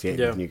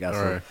associated with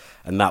Newcastle. Alright.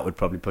 And that would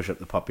probably push up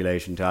the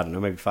population to, I don't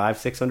know, maybe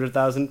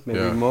 500,000-600,000, maybe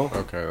even more.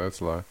 Okay, that's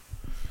a lot.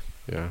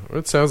 Yeah, well,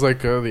 it sounds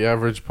like the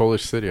average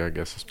Polish city, I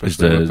guess. Is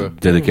Especially with there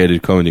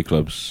dedicated comedy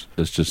clubs?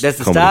 There's just There's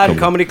the Stand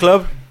Comedy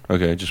Club,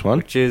 Okay, just one.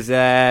 which is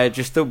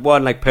just the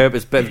one like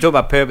purpose. But if you talk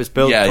about purpose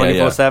built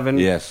 24/7.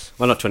 Yes.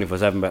 Well, not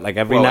 24/7, but like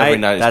every Well, night. every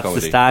night is That's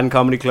comedy. the Stand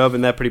Comedy Club,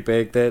 and they're pretty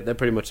big. They're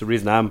pretty much the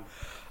reason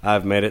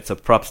I've made it. So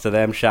props to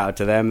them. Shout out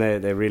to them.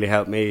 They really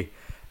helped me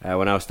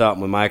when I was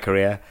starting with my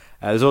career.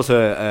 There's also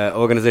an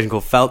organisation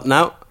called Felt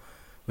Now,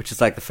 which is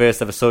like the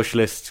first ever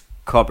socialist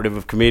cooperative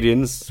of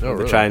comedians. Oh, They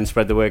really? try and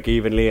spread the work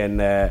evenly, and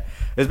it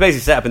was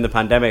basically set up in the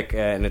pandemic in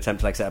an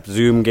attempt to like set up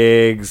Zoom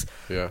gigs.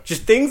 Yeah.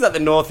 Just things that the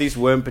Northeast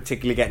weren't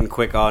particularly getting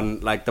quick on,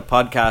 like the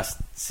podcast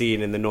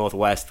scene in the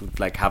Northwest would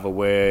like Have a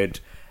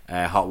Word,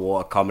 Hot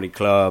Water Comedy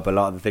Club. A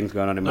lot of the things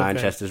going on in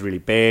Manchester is really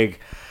big.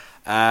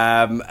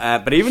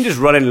 But even just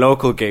running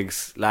local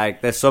gigs,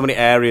 like there's so many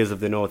areas of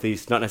the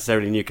Northeast, not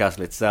necessarily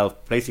Newcastle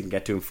itself, place you can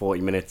get to in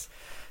 40 minutes.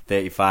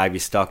 35, your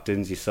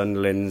Stocktons, your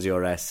Sunderlands,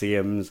 your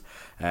Seahams,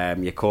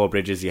 your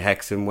Corbridges, your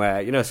Hexham,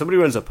 where somebody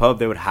runs a pub,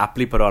 they would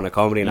happily put on a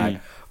comedy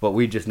night, but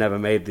we just never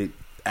made the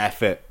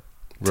effort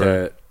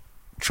to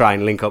try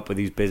and link up with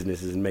these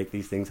businesses and make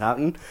these things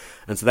happen.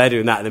 And so they're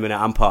doing that at the minute.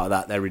 I'm part of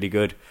that. They're really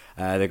good.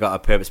 They've got a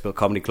purpose-built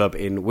comedy club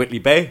in Whitley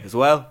Bay as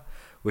well,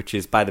 which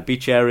is by the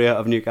beach area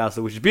of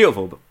Newcastle, which is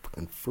beautiful, but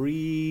fucking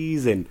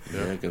freezing.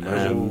 Yeah, I can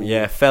imagine.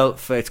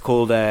 It's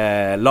called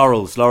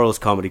Laurel's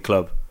Comedy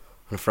Club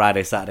on a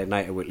Friday, Saturday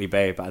night at Whitley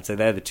Bay. But I'd say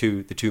they're the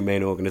two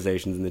main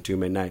organisations and the two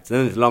main nights. And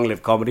then there's Long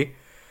Live Comedy,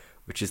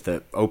 which is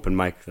the open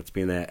mic that's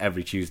been there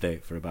every Tuesday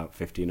for about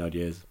 15 odd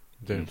years.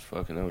 Dude.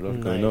 Fucking hell, a lot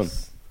going on.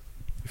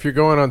 If you're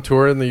going on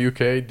tour in the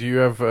UK, do you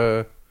have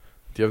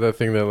that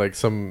thing that like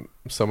some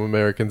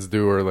Americans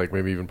do, or like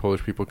maybe even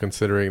Polish people,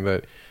 considering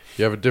that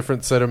you have a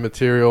different set of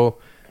material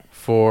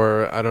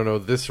for, I don't know,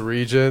 this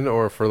region,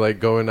 or for like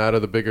going out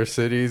of the bigger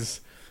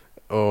cities,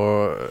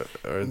 or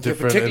different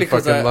particularly in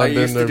fucking I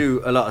London? used to or-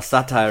 do a lot of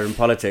satire in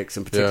politics,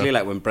 and particularly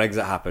like when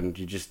Brexit happened,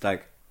 you just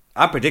like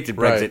I predicted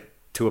Brexit Right.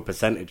 to a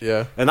percentage,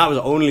 Yeah. and that was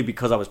only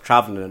because I was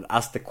travelling and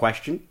asked the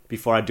question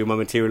before I do my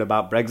material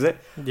about Brexit.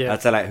 Yeah.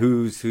 I'd say like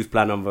who's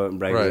planning on voting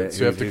Brexit, Right, so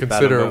you have to who's planning on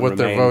consider voting what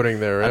they're Remain. voting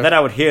there, and yeah? then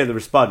I would hear the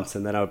response,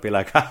 and then I would be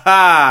like, ha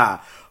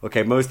ha.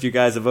 Okay, most of you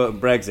guys are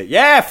voting Brexit.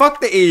 Yeah,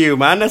 fuck the EU,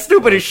 man. That's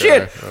stupid as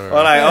shit. all right.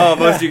 Or like, oh,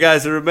 most of you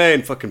guys are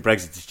Remain. Fucking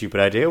Brexit's a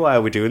stupid idea. Why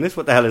are we doing this?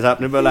 What the hell is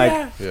happening? But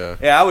like, Yeah.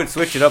 I would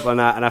switch it up on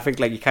that, and I think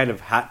like you kind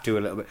of had to a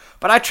little bit.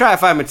 But I try to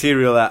find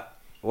material that,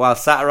 while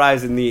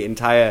satirizing the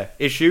entire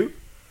issue,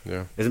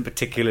 Yeah. isn't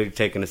particularly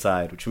taken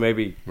aside, which may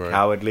be Right.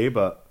 cowardly,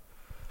 but...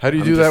 How do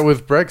you I'm do that just-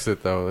 with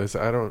Brexit though?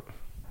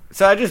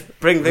 So I just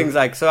bring things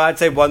like... So I'd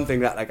say one thing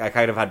that like I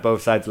kind of had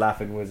both sides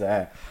laughing was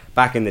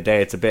back in the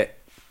day, it's a bit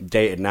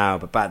dated now,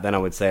 but back then I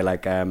would say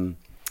like...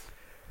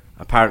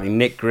 apparently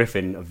Nick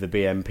Griffin of the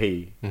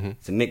BNP.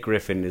 So Nick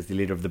Griffin is the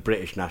leader of the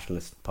British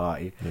Nationalist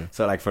Party.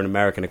 So like for an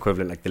American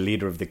equivalent, like the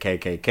leader of the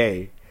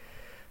KKK,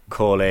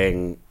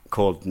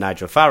 called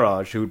Nigel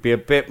Farage, who would be a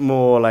bit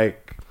more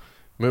like...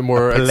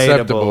 More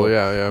palatable-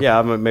 acceptable,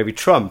 yeah. maybe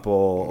Trump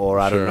or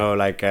I Sure. don't know,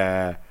 like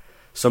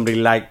somebody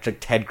like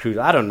Ted Cruz.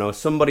 I don't know,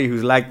 somebody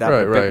who's like that,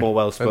 Right, but a bit right. more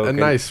well spoken, A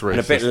nice and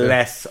a bit racist, yeah.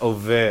 less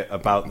overt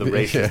about the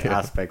racist Yeah.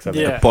 aspects of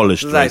Yeah. it.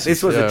 Polished It was like, racist.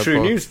 this was Yeah, a true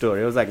Pol- news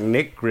story. It was like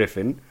Nick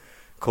Griffin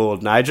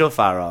called Nigel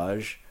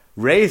Farage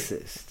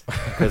racist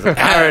because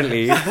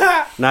apparently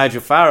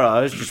Nigel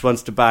Farage just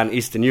wants to ban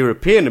Eastern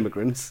European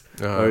immigrants,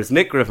 whereas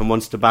Nick Griffin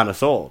wants to ban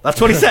us all. That's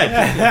what he said.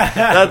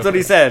 That's what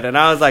he said. And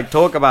I was like,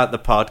 talk about the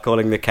pot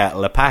calling the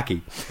kettle a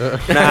packy.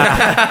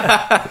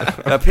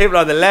 Now, people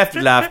on the left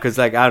laugh because,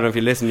 like, I don't know if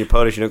you listen to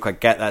Polish, you don't quite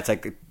get that. It's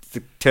like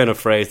the turn of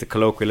phrase, the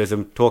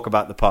colloquialism, talk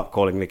about the pot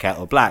calling the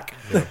kettle black.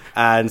 Yeah.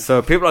 And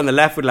so people on the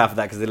left would laugh at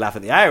that because they laugh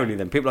at the irony.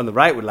 Then people on the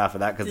right would laugh at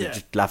that because they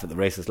just laugh at the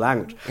racist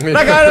language.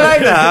 Like, I don't like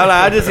that.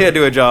 I'm just here to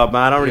do a job,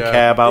 man. I don't really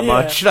care about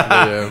much.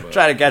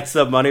 Try to get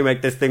some money,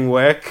 make this thing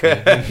work,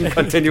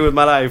 continue with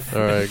my life.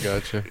 All right,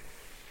 gotcha.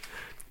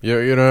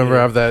 You don't ever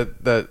have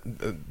that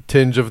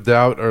tinge of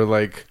doubt or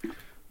like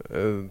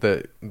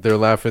that they're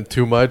laughing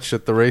too much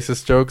at the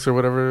racist jokes or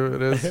whatever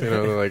it is,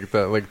 like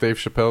that, like Dave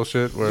Chappelle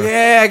shit.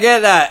 Where I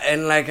get that,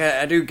 and like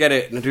I do get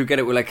it, and I do get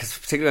it with, like,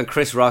 particularly when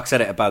Chris Rock said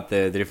it about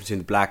the difference between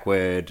the black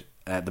word,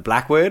 and the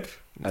black word,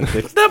 and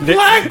the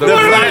black word,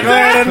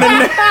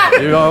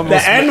 and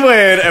the N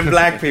word, and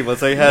black people.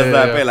 So he has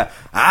that bit like,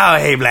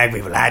 I hate black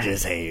people, I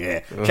just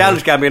hate.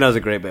 Childish Gambino has a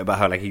great bit about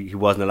how, like, he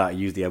wasn't allowed to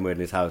use the N word in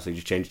his house, so he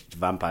just changed it to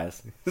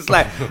vampires. It's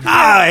like,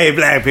 I hate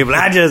black people,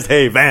 I just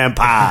hate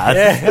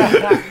vampires.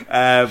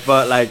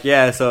 But like,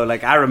 so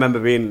like I remember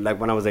being like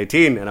when I was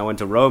 18 and I went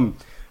to Rome.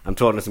 I'm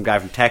talking to some guy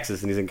from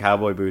Texas and he's in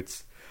cowboy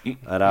boots.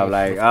 And I'm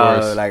like,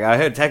 like, I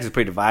heard Texas is a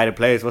pretty divided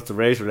place. What's the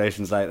race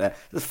relations like there?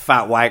 This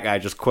fat white guy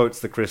just quotes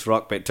the Chris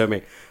Rock bit to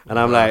me. And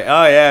I'm like,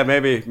 oh yeah,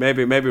 maybe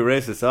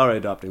racists are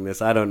adopting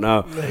this. I don't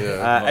know.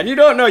 And you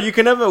don't know. You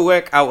can never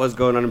work out what's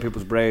going on in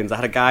people's brains. I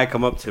had a guy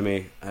come up to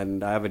me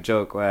and I have a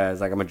joke where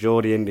it's like, I'm a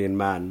Geordie Indian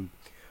man.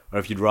 Or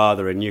if you'd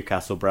rather, a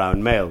Newcastle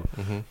Brown male.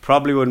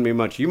 Probably wouldn't be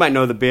much. You might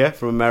know the beer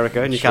from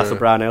America, Newcastle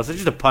Brown Ale. So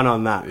just a pun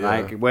on that.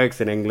 Like, it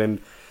works in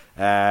England.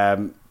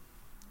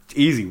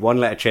 Easy, one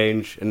letter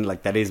change, and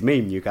like that is me,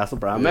 Newcastle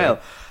Brown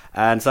Male.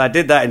 And so I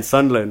did that in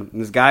Sunderland,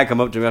 and this guy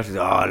come up to me and said,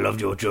 I loved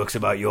your jokes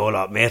about your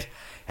lot, mate.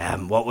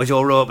 What was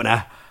your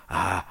opener?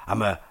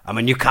 I'm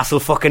a Newcastle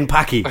fucking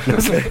packy.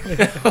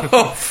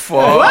 Oh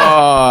fuck!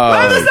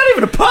 Why, that's not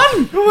even a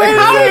pun. Like,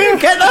 how did you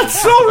get that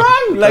so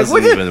wrong? Like,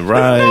 doesn't even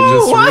right.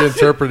 Just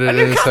reinterpreted it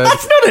in his head.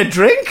 That's not a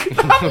drink.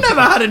 I've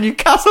never had a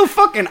Newcastle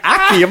fucking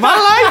acky in my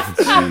life.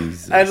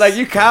 Jesus. And like,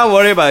 you can't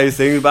worry about these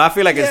things, but I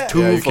feel like it's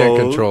twofold. you can't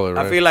control it,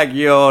 right? I feel like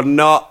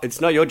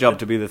it's not your job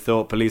to be the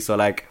thought police or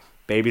like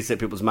babysit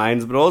people's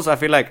minds, but also I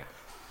feel like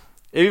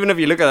even if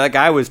you look at that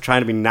guy was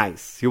trying to be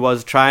nice. He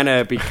was trying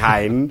to be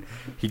kind.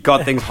 He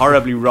got things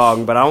horribly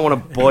wrong, but I don't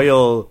want to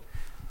boil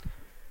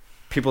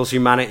people's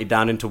humanity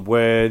down into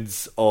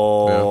words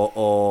or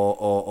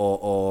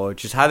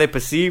just how they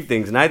perceive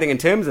things. And I think in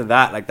terms of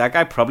that, like, that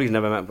guy probably has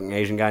never met an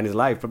Asian guy in his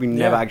life, probably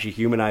never actually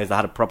humanized or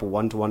had a proper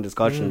one-to-one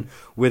discussion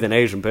with an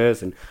Asian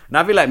person. And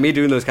I feel like me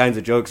doing those kinds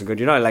of jokes and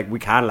going, like, we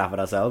can laugh at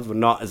ourselves. We're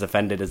not as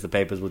offended as the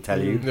papers will tell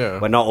you.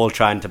 We're not all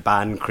trying to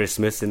ban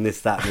Christmas and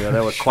this, that, and the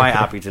other. We're quite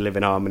happy to live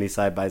in harmony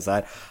side by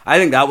side. I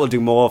think that will do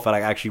more for,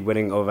 like, actually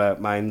winning over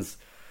minds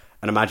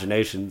and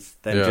imaginations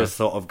than just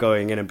sort of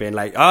going in and being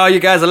like, oh, you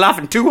guys are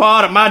laughing too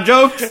hard at my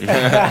jokes. You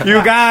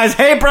guys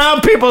hate brown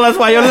people, that's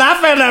why you're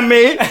laughing at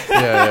me.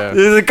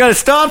 It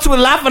starts with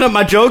laughing at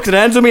my jokes and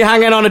ends with me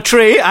hanging on a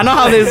tree. I know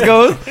how this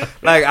goes.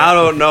 Like, I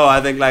don't know. I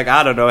think, like,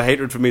 I don't know.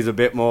 Hatred for me is a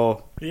bit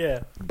more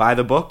by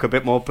the book, a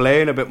bit more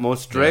plain, a bit more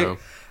straight.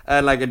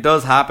 And, like, it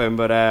does happen,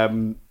 but I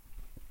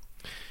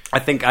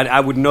think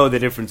I would know the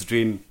difference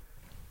between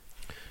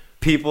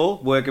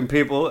working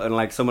people, and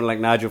like someone like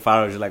Nigel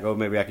Farage is like, oh,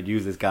 maybe I could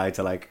use this guy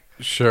to like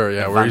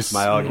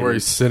where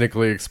he's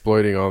cynically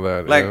exploiting all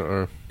that. Like,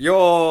 so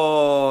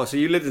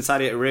you lived in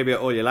Saudi Arabia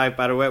all your life,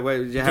 by the way. Where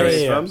did your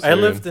heritage from? I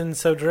lived in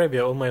Saudi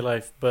Arabia all my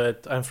life,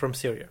 but I'm from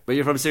Syria. But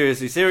you're from Syria,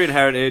 so Syrian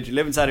heritage, you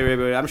live in Saudi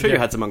Arabia. I'm sure you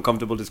had some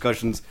uncomfortable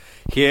discussions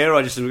here,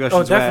 or just some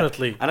discussions. Oh,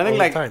 definitely. And I think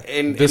like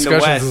in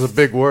discussions the West, is a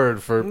big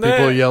word for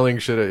people yelling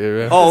shit at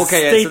you. Oh,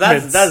 okay, so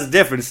that's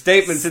different.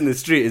 Statements in the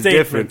street is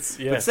different.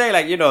 But say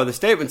like, the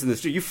statements in the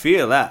street, you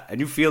feel that, and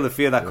you feel the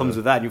fear that comes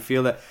with that, and you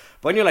feel that.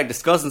 But when you're like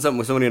discussing something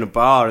with somebody in a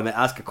bar and they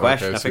ask a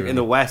question, I think in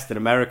the West, in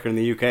America, in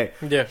the UK,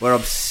 we're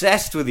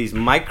obsessed with these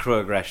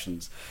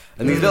microaggressions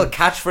and these little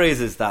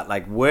catchphrases that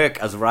like work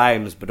as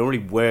rhymes, but only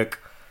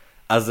work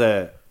as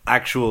a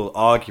actual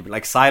argument.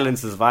 Like,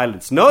 silence is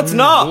violence. No, it's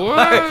not.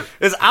 Like,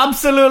 it's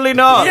absolutely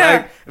not.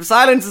 Like, if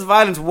silence is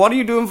violence, what are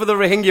you doing for the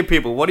Rohingya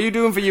people? What are you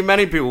doing for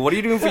Yemeni people? What are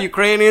you doing for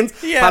Ukrainians,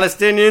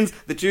 Palestinians,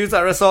 the Jews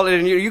that are assaulted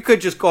in you? You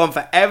could just go on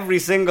for every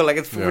single, like,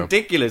 it's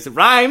ridiculous. It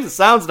rhymes, it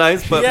sounds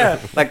nice, but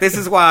like, this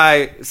is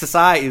why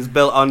society is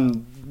built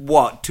on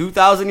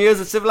 2,000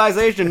 years of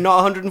civilization, not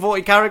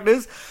 140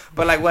 characters.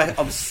 But like, we're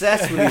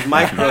obsessed with these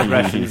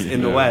microaggressions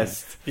in the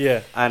West.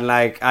 And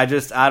like, I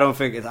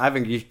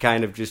think you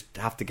kind of just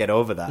have to get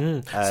over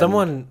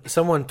that.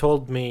 Someone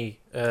told me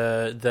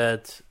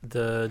that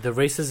the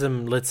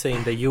racism, let's say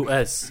in the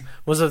US,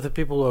 most of the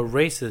people are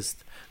racist.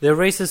 They're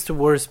racist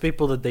towards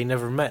people that they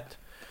never met.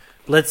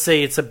 Let's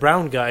say it's a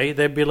brown guy,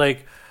 they'd be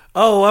like,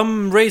 oh,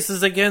 I'm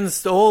racist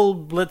against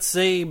all, let's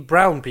say,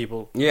 brown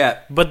people.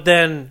 But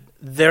then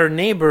their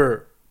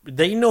neighbor,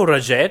 they know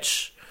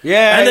Rajesh,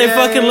 Yeah, and they yeah,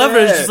 fucking love her.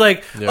 It's just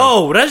like, Yeah.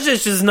 oh,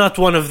 Rajesh is not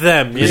one of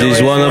them. You know? He's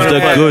It's one of the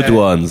good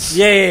ones.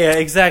 Yeah,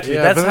 exactly.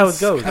 Yeah, That's but how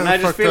that's it goes. And I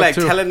just fucked feel up like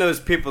too. telling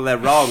those people they're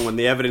wrong when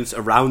the evidence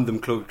around them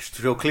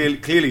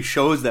clearly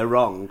shows they're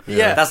wrong.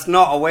 Yeah. That's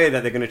not a way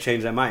that they're going to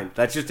change their mind.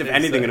 That's just, if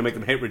anything, going to make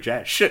them hate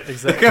Rajesh.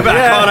 Exactly. I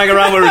can't hang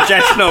around with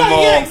Rajesh no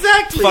more. Yeah,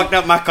 exactly. Fucked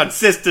up my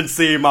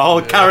consistency. My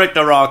whole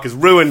character arc is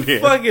ruined here.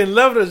 Fucking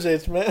love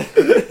Rajesh, man.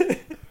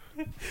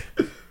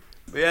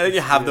 But yeah, I think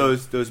you have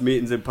those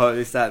meetings in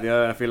politics, that, and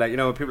I feel like,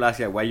 when people ask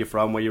you where you're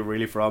from, where you're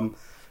really from,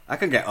 I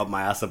can get up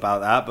my ass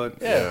about that, but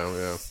Yeah.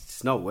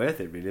 it's not worth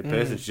it, really. The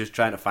person's just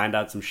trying to find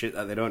out some shit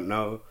that they don't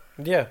know.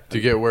 Yeah. Do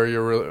you get where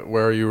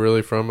are you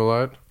really from a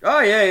lot? Oh,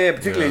 yeah,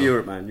 particularly in Yeah.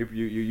 Europe, man. You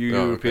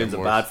Oh, Europeans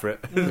okay, are more. bad for it.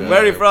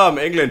 Where are you from?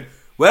 England.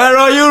 Where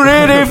are you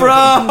really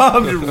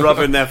from? Just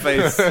rubbing their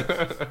face.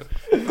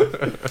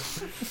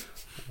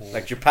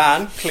 Like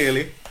Japan,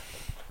 clearly.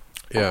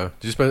 Yeah.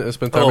 Did you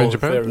spend time in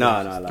Japan? fair No,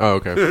 I like Oh,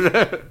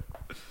 okay.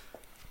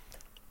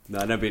 No,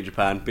 I've never been to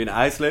Japan. Been to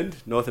Iceland,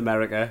 North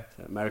America,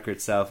 America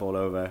itself, all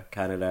over,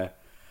 Canada,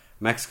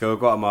 Mexico,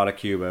 Guatemala,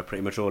 Cuba,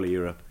 pretty much all of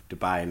Europe,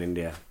 Dubai and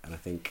India, and I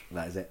think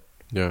that is it.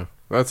 Yeah,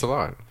 that's a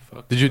lot.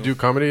 Did you do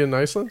comedy in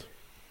Iceland?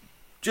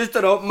 Just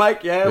an open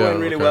mic, yeah, Yeah, went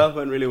really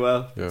okay.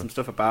 well. Yeah. Some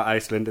stuff about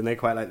Iceland, and they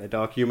quite like the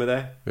dark humour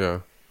there. Yeah.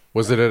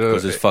 Was it at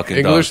Because it's fucking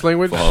English dark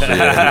language? for half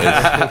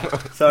a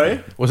year.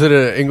 Sorry? Was it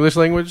an English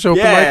language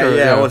open mic? Or,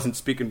 Yeah, I wasn't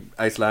speaking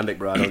Icelandic,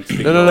 bro. I don't speak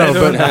No,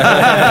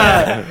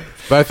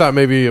 but I thought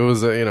maybe it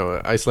was a an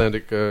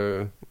Icelandic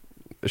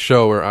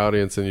show or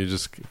audience, and you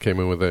just came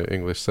in with an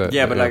English set.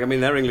 Yeah, but like, I mean,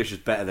 their English is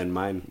better than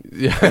mine.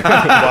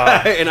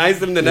 yeah, In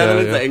Iceland, the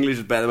Netherlands, yeah. their English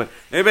is better than mine.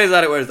 Everybody's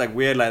at it where it's like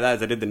weird like that.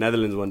 As I did the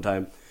Netherlands one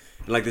time,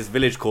 in like this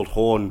village called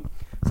Hoorn.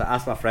 So I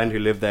asked my friend who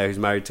lived there, who's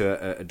married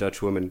to a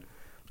Dutch woman,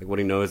 like what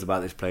he knows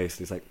about this place. And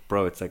he's like,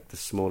 bro, it's like the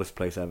smallest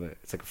place ever.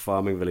 It's like a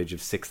farming village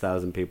of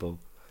 6,000 people.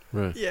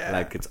 right. Yeah.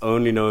 Like, it's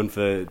only known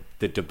for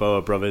the De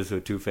Boer brothers, who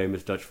are two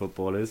famous Dutch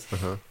footballers.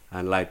 Uh-huh.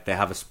 And like, they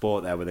have a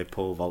sport there where they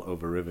pole vault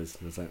over rivers.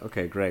 And it's like,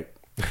 okay, great,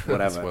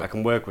 whatever. what- I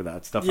can work with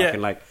that stuff. Yeah. I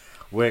can like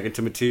work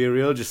into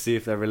material, just see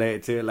if they're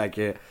related to it. Like,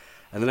 yeah.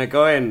 And then I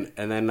go in,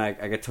 and then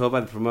like I get told by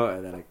the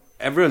promoter that like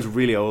everyone's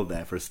really old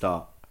there for a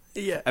start.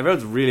 Yeah.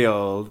 Everyone's really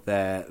old.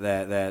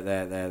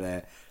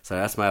 They're. So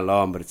that's my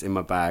alarm, but it's in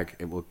my bag.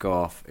 It will go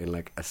off in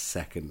like a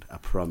second. I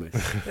promise.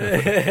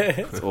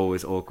 It's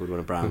always awkward when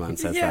a brown man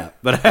says Yeah.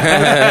 that.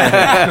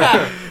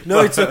 But No,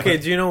 it's okay.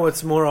 Do you know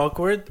what's more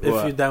awkward?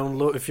 What?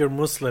 If you're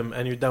Muslim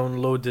and you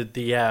downloaded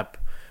the app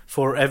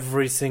for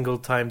every single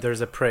time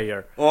there's a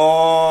prayer.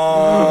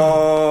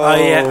 oh,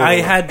 I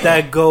had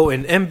that go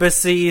in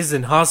embassies,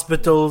 in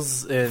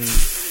hospitals, in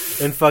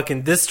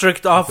fucking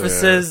district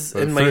offices,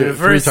 Yeah. in my Three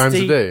university. times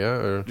a day. Yeah.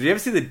 Or, Did you ever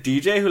see the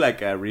DJ who like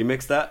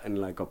remixed that and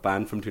like got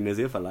banned from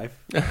Tunisia for life?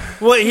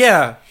 Well,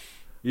 yeah.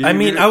 I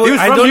mean, I He was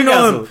from don't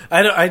know Newcastle.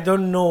 him. I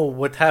don't know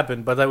what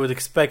happened, but I would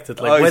expect it.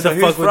 Like, Oh, where so the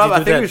he was fuck would from, you I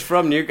do think that? he was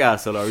from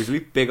Newcastle, or he was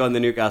really big on the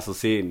Newcastle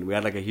scene. We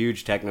had like a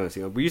huge techno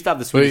scene. We used to have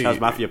the Swedish Wait. House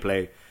Mafia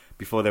play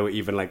before they were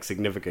even like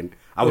significant.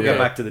 I will Yeah. get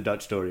back to the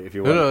Dutch story if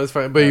you no, want. no, that's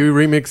fine. But you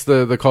remixed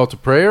the call to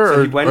prayer, So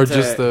or he went or to,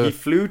 just he the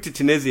flew to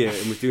Tunisia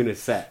and was doing a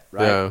set,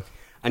 right? yeah.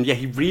 And yeah,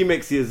 he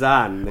remixed the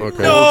Azan, the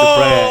Okay. call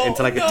to prayer,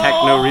 into like a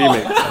techno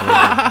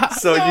remix.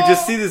 So you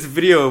just see this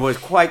video of what's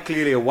quite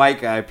clearly a white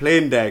guy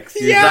playing decks.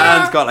 The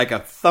Azan's got like a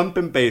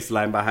thumping bass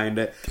line behind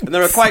it, and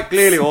there are quite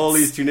clearly all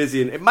these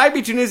Tunisian. It might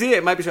be Tunisia,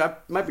 it might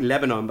be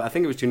Lebanon, but I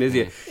think it was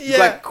Tunisia. You've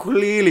like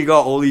clearly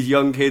got all these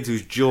young kids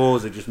whose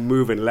jaws are just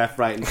moving left,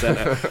 right, and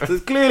center. So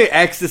there's clearly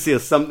ecstasy or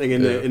something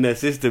in their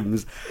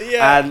systems.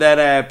 Yeah. And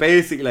then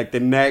basically like the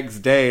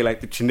next day,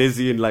 like the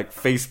Tunisian like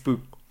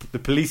Facebook. The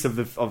police of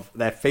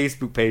their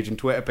Facebook page and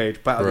Twitter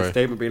page put out a Right.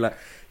 statement being like,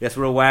 yes,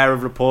 we're aware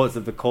of reports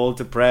of the call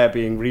to prayer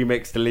being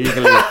remixed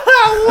illegally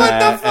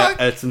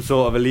at some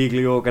sort of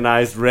illegally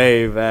organised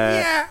rave.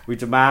 We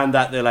demand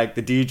that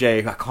the DJ,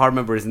 I can't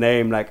remember his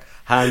name, like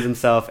hands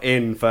himself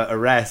in for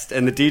arrest,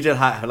 and the DJ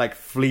had to like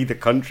flee the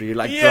country,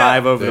 like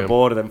drive over the Damn.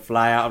 border, then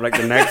fly out of like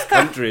the next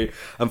country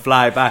and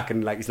fly back,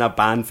 and like he's now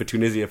banned for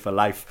Tunisia for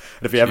life.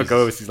 And if he ever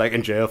goes, he's like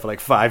in jail for like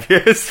 5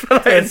 years for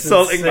like That's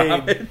insulting insane.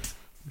 Mohammed.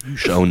 You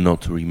shall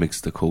not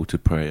remix the call to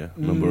prayer.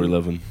 Number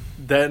 11.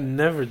 That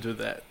never do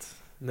that.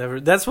 Never.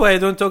 That's why I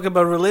don't talk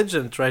about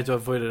religion. Try to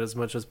avoid it as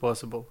much as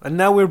possible. And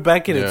now we're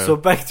back in it. Yeah. So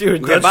back to your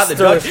Yeah, Dutch about the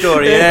story. Dutch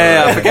story,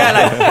 yeah. I forget,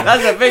 like,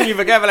 that's the thing, you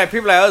forget, but like,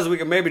 people like us, we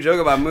can maybe joke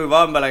about and move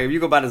on, but like, if you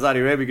go back to Saudi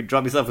Arabia, you could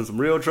drop yourself in some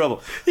real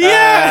trouble.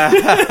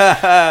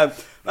 Yeah!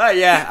 But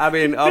yeah, I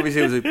mean, obviously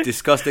it was a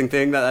disgusting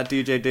thing that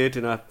DJ did,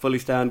 and I fully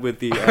stand with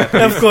the...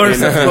 Of course,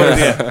 in- of course.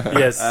 yeah.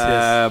 Yes,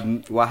 yes.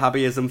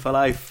 Wahhabism for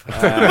life.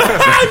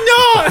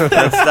 No!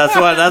 That's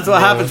what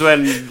happens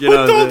when, you Who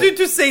know... told the- you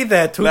to say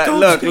that? Who told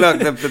Look, you?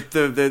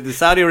 the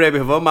Saudi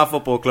Arabia have owned my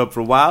football club for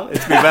a while.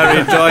 It's been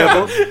very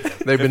enjoyable.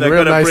 They've If been they're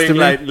real gonna nice bring to me.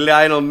 like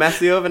Lionel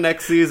Messi over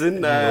next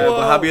season,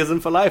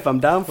 Wahhabism for life. I'm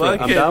down for it.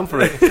 Fuck I'm it. down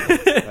for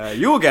it.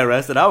 You will get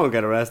arrested. I won't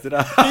get arrested.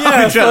 I'll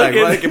Yeah, be trying, fuck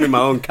it. like, give me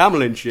my own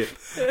camel and shit.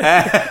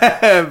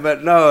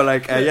 But no,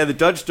 like, yeah, the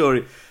Dutch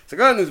story. So I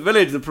go in this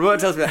village, the promoter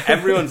tells me that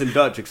everyone's in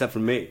Dutch except for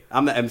me.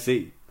 I'm the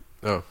MC.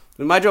 Oh,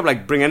 And my job,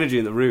 like, bring energy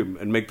in the room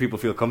and make people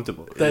feel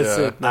comfortable. That's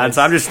Yeah. it. And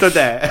so I'm just stood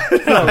there. Oh,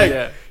 like,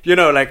 yeah. You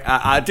know, like,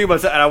 I do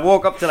myself, and I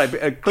walk up to,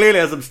 like, clearly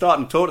as I'm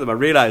starting to talk to them, I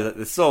realise that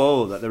they're so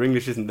old that their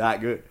English isn't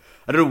that good.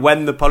 I don't know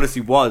when the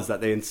policy was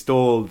that they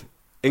installed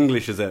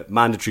English as a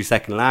mandatory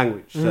second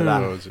language so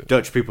What was that it?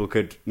 Dutch people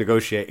could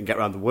negotiate and get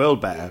around the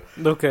world better.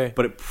 Okay.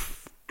 But it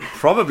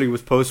probably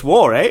was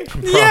post-war, eh?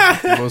 Yeah.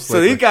 most So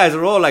likely. these guys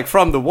are all, like,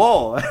 from the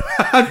war.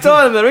 I'm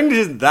telling them their English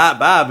isn't that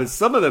bad, but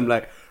some of them,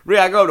 like,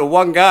 really, I go up to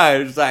one guy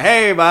and just like,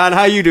 hey, man,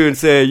 how you doing,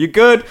 sir? You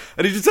good?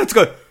 And he just had to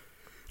go,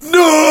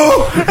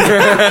 no!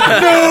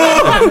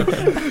 No!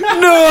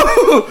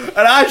 No!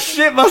 And I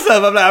shit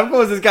myself. I'm like, of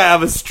course this guy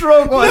have a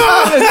stroke. What's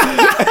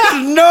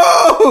happening?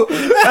 No!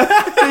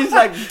 And his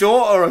like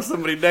daughter or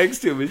somebody next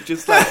to him is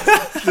just like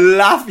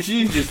laughing.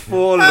 She's just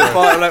falling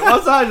apart. I'm like,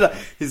 what's that?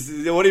 He's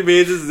like, what he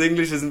means is his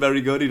English isn't very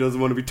good. He doesn't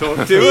want to be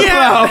talked to.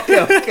 Yeah.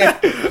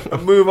 Okay. I'll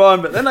move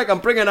on. But then like I'm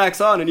bringing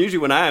acts on, and usually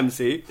when I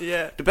MC,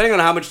 Yeah. depending on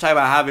how much time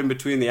I have in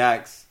between the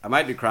acts, I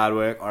might do crowd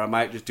work or I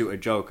might just do a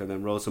joke and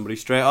then roll somebody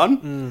straight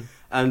on.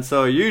 And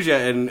so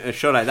usually in a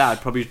show like that,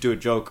 I'd probably just do a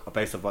joke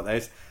based off what there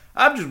is.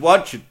 I'm just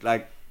watching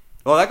like,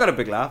 oh, that got a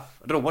big laugh.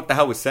 I don't know what the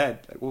hell was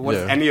said. Like, what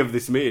does Yeah. any of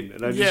this mean?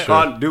 And I just Yeah.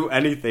 can't do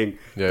anything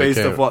Yeah, based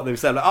you off can't. what they've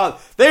said. Like, oh,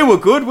 they were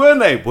good, weren't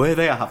they? Were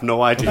they? I have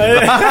no idea.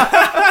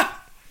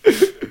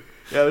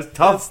 Yeah, it was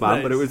tough, That's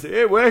man, nice. but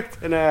it worked,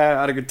 and I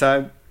had a good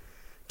time.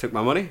 Took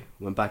my money,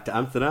 went back to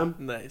Amsterdam.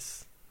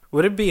 Nice.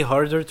 Would it be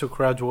harder to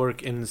crowd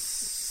work in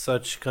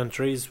such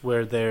countries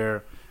where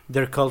their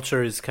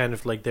culture is kind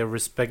of like they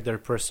respect their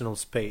personal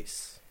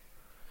space?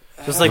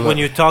 Just like when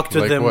you talk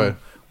to Like them, what?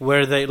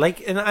 where they like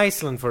in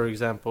Iceland, for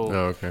example.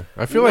 Oh, okay.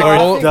 I feel like No, I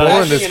Poland, think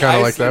Poland actually is in kind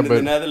of like that, Iceland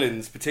and the but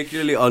Netherlands,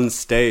 particularly on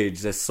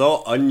stage, they're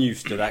so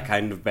unused to that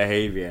kind of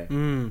behaviour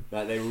Mm.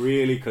 that they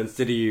really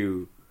consider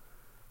you.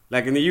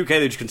 Like in the UK,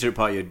 they just consider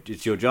part of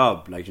it's your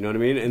job. Like, you know what I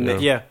mean? In the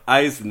Yeah.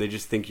 Iceland, they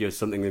just think you're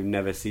something they've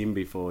never seen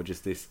before.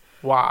 Just this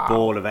Wow.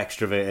 ball of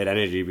extroverted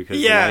energy. Because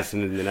Yeah. in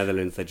Iceland and the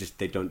Netherlands,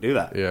 they don't do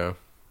that. yeah.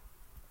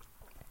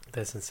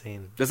 That's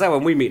insane. Just like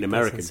when we meet an That's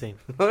American. insane.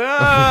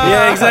 yeah,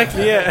 Yeah,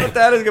 exactly, yeah. What the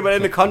hell is good? But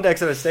in the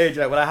context of a stage,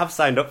 like, well, I have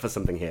signed up for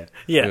something here.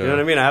 Yeah. You know what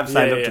I mean? I have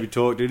signed Yeah, up yeah. to be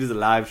talked to. This is a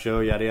live show.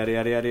 Yada yada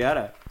yada yada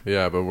yada.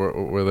 Yeah, but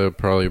where they'll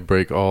probably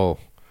break all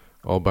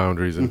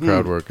boundaries in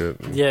crowd work.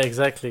 Yeah,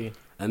 exactly.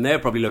 And they're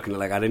probably looking at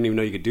like, I didn't even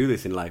know you could do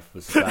this in life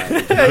with society.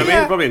 You know what I mean?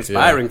 It's probably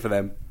inspiring for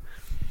them.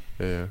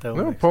 Yeah. That would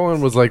No, make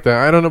Poland was like that.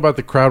 I don't know about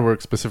the crowd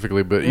work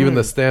specifically, but even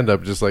the stand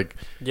up, just like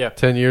Yeah.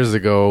 10 years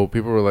ago,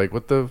 people were like,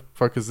 what the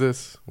fuck is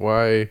this?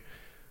 Why?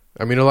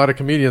 I mean, a lot of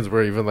comedians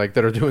were even like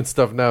that are doing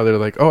stuff now. They're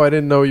like, oh, I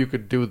didn't know you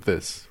could do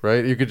this,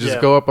 right? You could just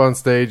Yeah. go up on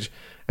stage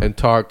and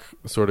talk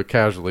sort of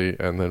casually,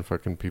 and then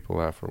fucking people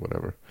laugh or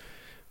whatever.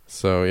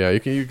 So yeah, you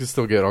can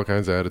still get all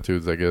kinds of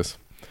attitudes, I guess.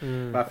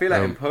 Mm. But I feel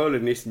like in Um, Poland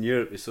and Eastern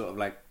Europe, it's sort of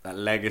like that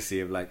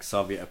legacy of like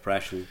Soviet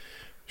oppression.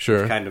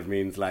 Sure. Which kind of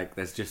means like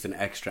there's just an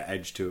extra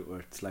edge to it where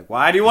it's like,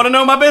 why do you want to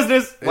know my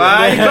business?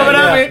 Why are you coming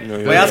Yeah. at me? No, Why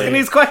are yeah. you asking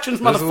these questions,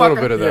 There's motherfucker? a little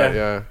bit of that,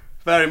 Yeah. yeah.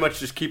 Very much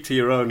just keep to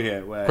your own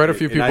here. Where Quite a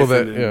few in people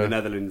Iceland that- and yeah. the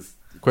Netherlands,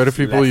 Quite a it's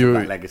few less people of you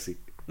that legacy.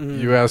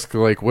 you ask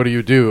like, what do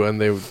you do,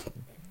 and they would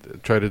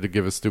try to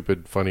give a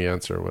stupid, funny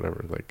answer or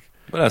whatever. Like,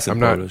 But that's in I'm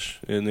not- Polish.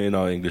 In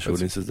our English That's-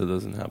 audiences, that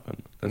doesn't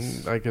happen.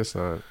 That's, I guess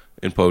not.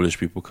 in Polish,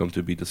 people come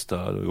to be the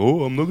star. Like,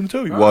 oh, I'm not going to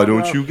tell you. Why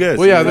don't well. you guess?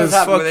 Well, yeah, It does there's-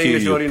 happen with fuck the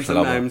English you, audience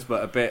plumber. sometimes,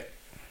 but a bit.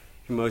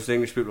 Most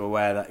English people are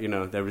aware that, you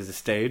know, there is a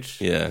stage.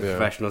 Yeah. Yeah.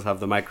 Professionals have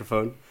the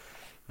microphone.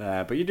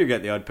 But you do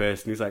get the odd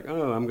person who's like,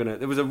 oh, I'm going to...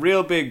 There was a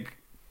real big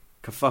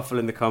kerfuffle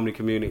in the comedy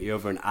community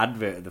over an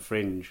advert at the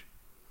Fringe.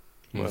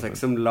 It was like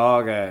some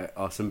lager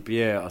or some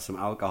beer or some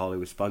alcohol who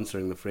was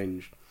sponsoring the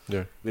Fringe.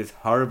 Yeah. This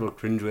horrible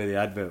cringeworthy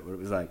advert where it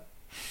was like,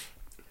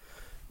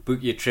 book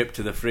your trip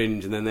to the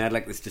Fringe, and then they had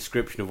like this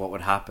description of what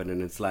would happen,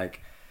 and it's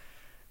like,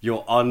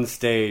 you're on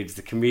stage,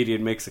 the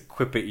comedian makes a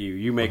quip at you,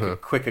 you make a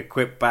quicker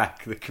quip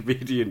back, the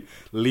comedian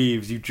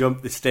leaves, you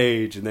jump the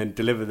stage and then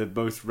deliver the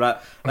most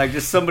like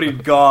just somebody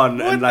gone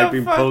and like the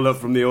been fuck? pulled up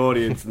from the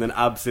audience and then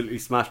absolutely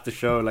smashed the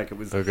show like it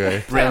was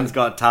Okay. Britain's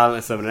Got Talent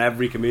or something, and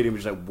every comedian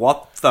was like,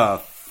 what the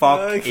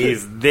fuck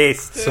is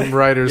this? Some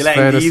writer's You're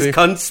letting fantasy. these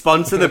cunts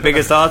sponsor the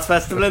biggest arts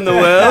festival in the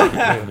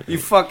world? You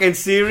fucking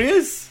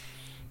serious?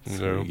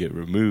 So you get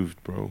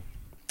removed, bro.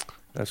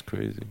 That's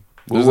crazy.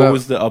 Does What that-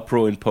 was the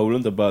uproar in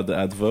Poland about the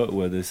advert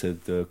where they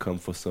said come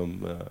for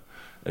some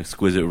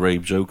exquisite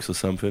rape jokes or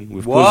something?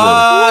 With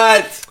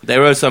What? They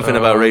wrote something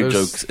about rape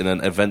there's- jokes in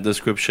an event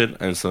description,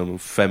 and some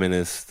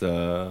feminist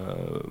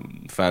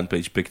fan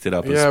page picked it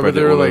up and Yeah, but spread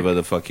they it were all like- over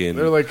the fucking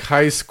They're like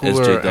high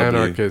schooler SJW.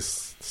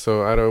 anarchists.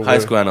 So I don't. high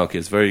school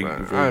anarchists. Very, I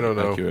very don't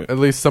know. accurate. At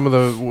least some of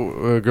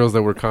the girls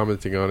that were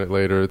commenting on it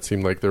later, it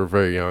seemed like they were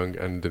very young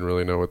and didn't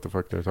really know what the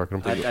fuck they were talking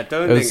about. I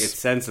don't It's- think it's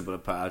sensible to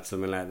put out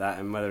something like that,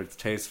 and whether it's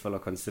tasteful or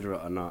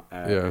considerate or not.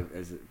 Yeah.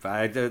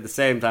 But at the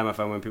same time, I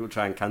find when people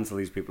try and cancel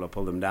these people or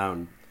pull them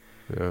down,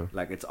 Yeah.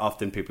 like it's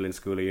often people in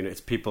school or unit. It's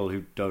people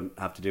who don't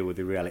have to deal with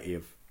the reality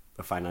of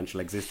a financial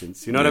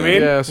existence. You know what I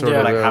mean? Yeah, sort Yeah.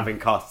 of. Like yeah. having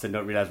costs and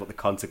don't realize what the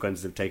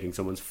consequences of taking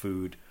someone's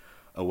food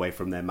away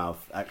from their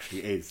mouth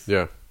actually is.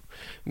 Yeah.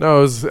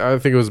 No, I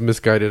think it was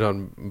misguided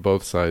on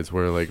both sides,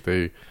 where like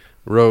they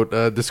wrote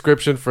a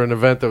description for an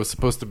event that was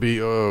supposed to be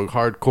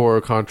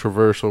hardcore,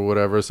 controversial,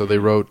 whatever. So they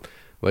wrote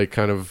like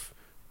kind of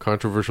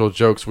controversial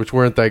jokes which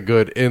weren't that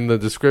good in the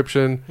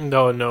description.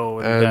 No,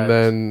 And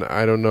then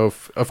I don't know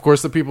if, of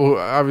course, the people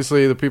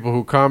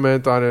who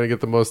comment on it and get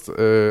the most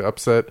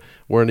upset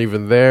weren't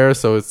even there,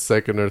 so it's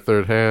second or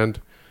third hand.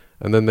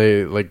 And then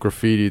they like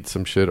graffitied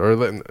some shit, or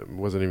it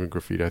wasn't even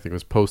graffiti. I think it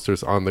was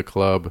posters on the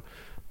club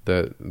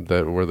that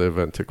where the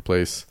event took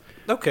place.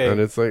 okay.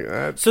 And it's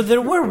like, So there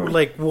were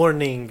like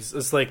warnings.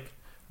 It's like,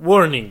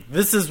 warning,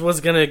 this is what's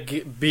gonna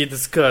be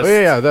discussed.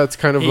 yeah, that's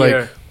kind of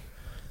here. like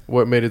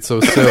what made it so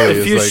silly. If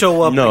is you like,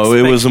 show up, No, it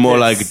expect was more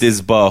like this.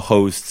 this bar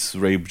hosts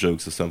rape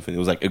jokes or something. It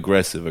was like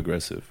aggressive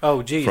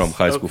Oh, jeez. from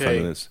high school okay.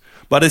 feminists.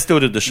 But they still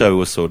did the show. It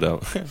was sold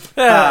out.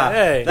 Yeah,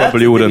 hey. That's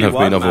Probably the wouldn't thing have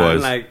you been want, man.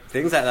 otherwise. Like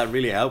things like that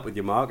really help with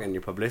your marketing and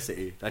your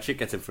publicity. That shit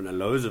gets in front of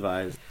loads of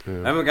eyes. Yeah. I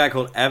remember a guy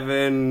called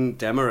Evan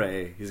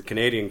Demaray. He's a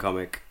Canadian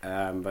comic,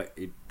 but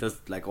he does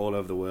like all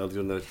over the world.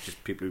 Even though it's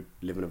just people who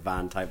live in a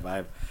van type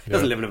vibe. He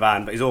doesn't live in a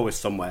van, but he's always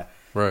somewhere.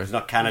 right. He's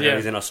not Canada. Yeah.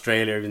 He's in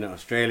Australia. He's in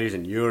Australia. He's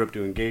in Europe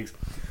doing gigs.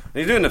 And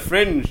he's doing the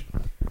Fringe,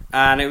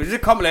 and it was a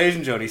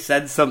compilation show. And he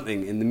said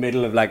something in the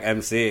middle of like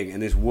MCing,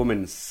 and this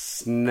woman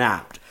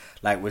snapped,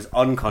 like was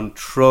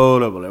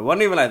uncontrollable. It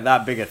wasn't even like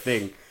that big a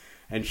thing,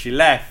 and she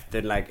left.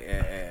 And like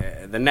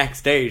the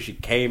next day, she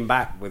came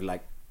back with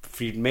like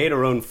she made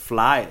her own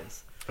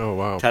flyers Oh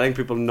wow. telling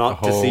people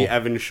not The to see whole-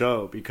 Evan's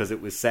show because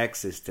it was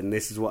sexist, and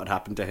this is what had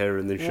happened to her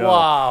in the show.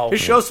 Wow. His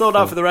show sold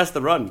out for the rest of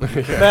the run.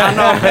 I'm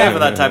not paying for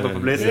that type of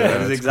publicity. Yeah,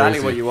 That is that's exactly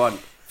crazy. what you want.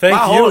 Thank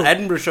My you. whole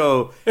Edinburgh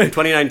show in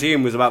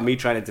 2019 was about me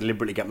trying to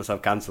deliberately get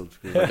myself cancelled.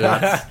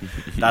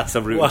 That's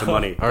a route to Wow.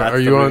 money. Are That's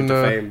you the route on,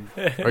 to fame.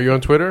 Are you on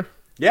Twitter?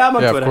 Yeah, I'm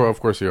on Yeah, Twitter. of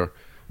course you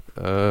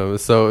are.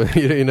 So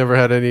you never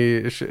had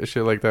any shit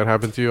like that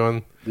happen to you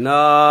on?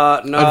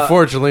 No.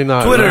 Unfortunately,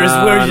 not. Twitter is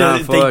where they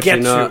unfortunately get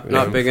not, you.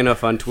 Not Yeah. big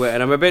enough on Twitter,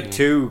 and I'm a bit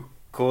too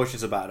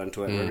cautious about it on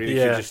Twitter. I really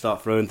Yeah. should just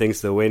start throwing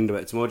things to the wind,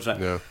 but it's more just like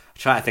Yeah. I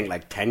try to think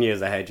like 10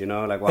 years ahead, you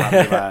know, like what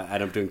happens if I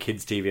end up doing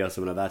kids TV or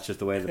something like that. That's just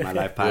the way that my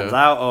life pans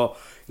Yeah. out, or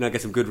you know,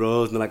 get some good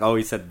roles, and they're like, oh,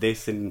 he said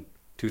this in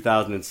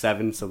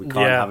 2007, so we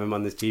can't Yeah. have him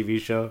on this TV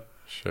show.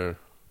 Sure.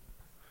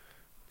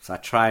 So I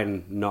try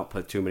and not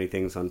put too many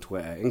things on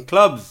Twitter. In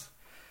clubs,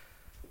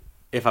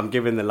 if I'm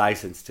given the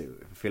license to,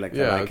 if I feel like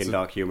they're Yeah, liking it's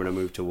dark humor, I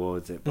move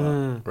towards it. But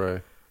Mm.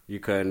 Right. you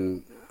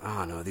can,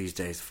 oh no, these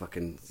days,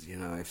 fucking, you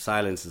know, if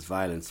silence is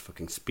violence,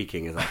 fucking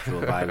speaking is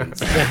actual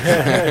violence.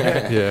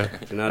 Yeah.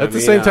 Do you know what At I the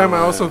mean? same time, I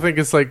Uh, also think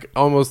it's like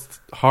almost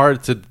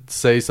hard to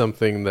say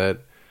something that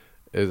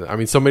is. I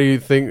mean, so many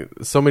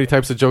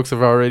types of jokes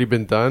have already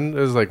been done.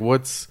 It's like,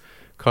 what's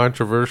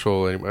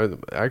controversial?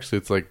 And actually,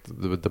 it's like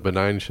the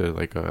benign shit.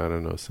 Like I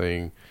don't know,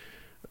 saying.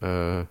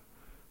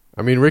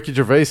 I mean, Ricky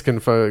Gervais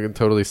can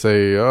totally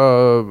say,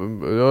 a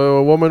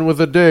woman with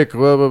a dick,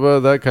 blah, blah, blah,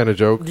 that kind of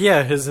joke.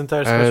 Yeah, his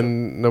entire special.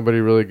 And nobody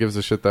really gives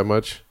a shit that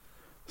much.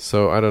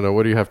 So, I don't know.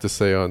 What do you have to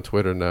say on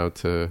Twitter now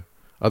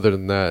other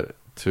than that,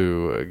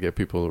 to get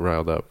people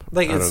riled up?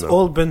 Like, I it's don't know.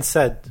 all been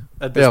said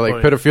at this Yeah,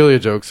 point. like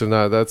pedophilia jokes, and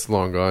that's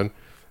long gone.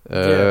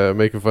 Yeah.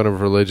 Making fun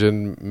of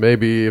religion.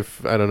 Maybe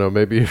if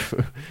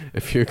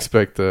you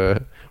expect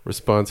a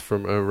response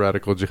from a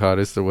radical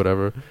jihadist or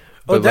whatever.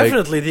 Oh, But, like,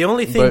 definitely. The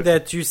only thing but-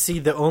 that you see,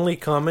 the only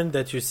comment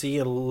that you see,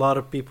 a lot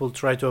of people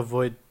try to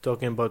avoid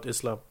talking about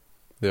Islam.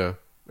 Yeah.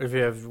 If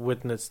you have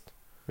witnessed.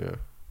 Yeah,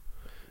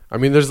 I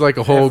mean, there's like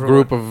a whole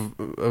Everyone. group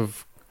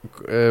of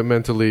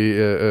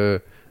mentally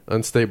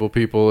unstable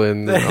people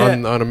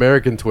on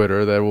American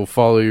Twitter that will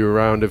follow you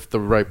around if the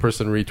right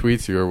person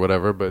retweets you or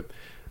whatever. But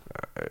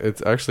I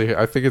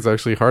think it's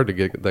actually hard to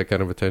get that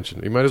kind of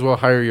attention. You might as well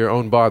hire your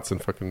own bots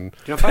and fucking Do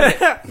you know, find it-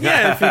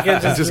 Yeah, if you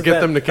can just do get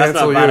that. them to That's not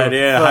cancel a bad you.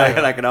 idea. Right.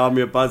 Hire like an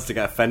army of buds to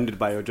get offended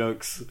by your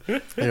jokes.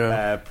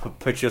 Yeah,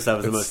 Put yourself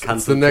as the most it's the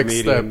cancelled next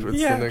comedian. step.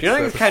 It's Yeah. the next Do you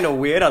think step. it's kind of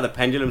weird how the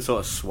pendulum sort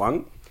of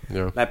swung?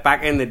 Yeah, Like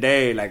back in the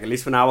day, like at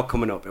least when I was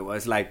coming up, it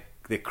was like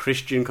the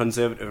Christian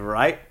conservative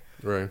right,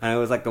 right. and it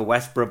was like the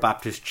Westboro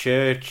Baptist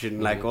Church,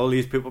 and like all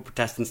these people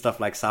protesting stuff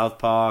like South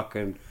Park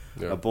and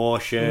Yeah.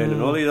 abortion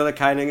and all these other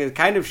kind of things. It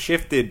kind of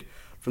shifted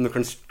from the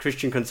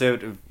Christian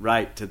conservative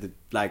right to the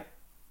like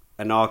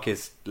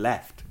anarchist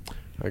left.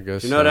 I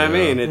guess. Do you know what I so,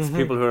 mean? yeah. It's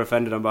people who are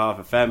offended on behalf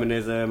of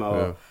feminism or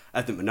Yeah.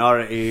 ethnic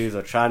minorities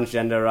or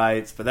transgender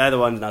rights, but they're the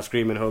ones now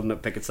screaming, holding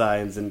up picket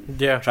signs and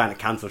Yeah. trying to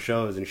cancel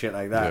shows and shit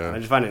like that. Yeah. And I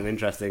just find it an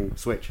interesting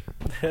switch.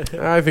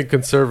 I think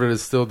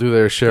conservatives still do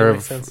their share That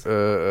of makes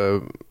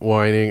sense.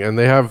 whining, and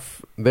they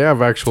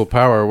have actual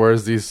power.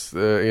 Whereas these,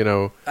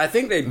 I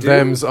think they do.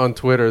 thems on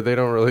Twitter, they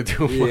don't really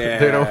do. Yeah.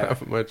 They don't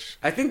have much.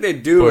 I think they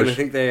do, and I Push.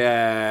 think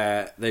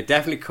they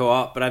definitely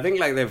co-op. But I think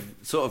like they've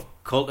sort of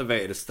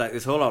cultivated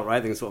this whole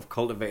alt-right thing. Sort of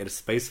cultivated a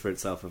space for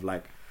itself of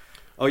like,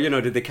 oh,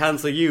 did they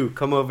cancel you?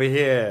 Come over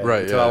here,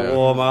 Right, to yeah, our yeah.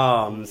 warm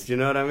arms. You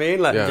know what I mean?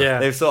 Like Yeah. Yeah.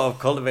 they've sort of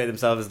cultivated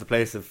themselves as the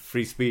place of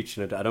free speech,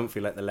 and I don't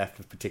feel like the left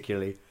have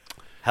particularly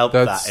helped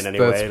That's- that in any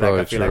that's way. Like probably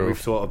I feel like true.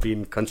 we've sort of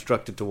been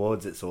constructed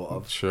towards it, sort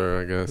of.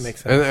 Sure, I guess.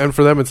 Makes sense. And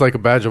for them, it's like a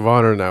badge of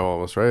honor now,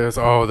 almost, right? It's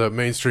the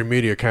mainstream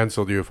media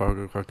cancelled you if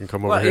I can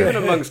come over Well, here.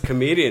 even amongst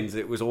comedians,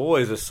 it was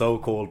always a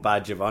so-called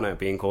badge of honor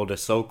being called a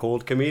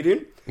so-called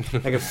comedian.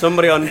 Like if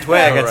somebody on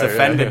Twitter gets Right,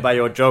 offended yeah. by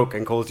your joke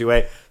and calls you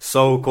a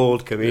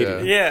so-called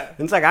comedian, Yeah. and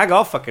it's like, I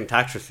got fucking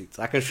tax receipts.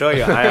 I can show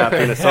you I have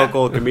been a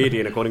so-called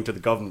comedian according to the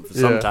government for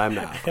some Yeah. time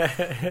now.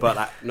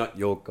 But not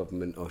your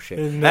government. Oh shit.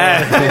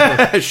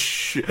 No.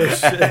 Shh.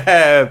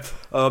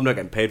 I'm not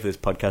getting paid for this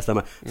podcast, am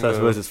I? So I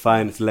suppose it's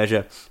fine. It's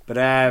leisure. But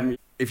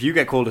if you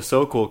get called a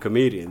so-called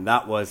comedian,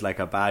 that was like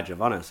a badge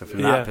of honor. So from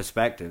Yeah. that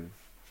perspective,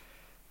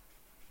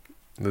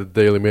 The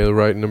Daily Mail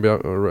writing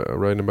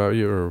about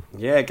you, or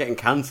yeah, getting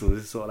cancelled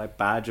is sort of like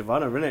badge of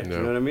honor, isn't it? Do you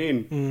Yeah. know what I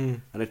mean?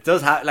 Mm. And it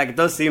does it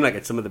does seem like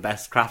it's some of the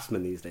best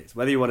craftsmen these days.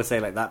 Whether you want to say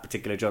like that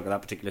particular joke or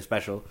that particular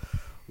special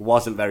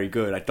wasn't very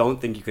good, I don't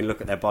think you can look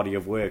at their body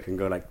of work and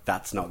go like,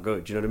 that's not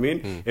good. Do you know what I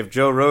mean? If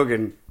Joe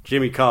Rogan,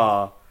 Jimmy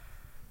Carr,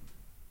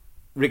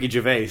 Ricky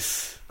Gervais,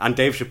 and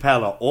Dave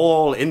Chappelle are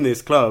all in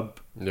this club,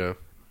 yeah,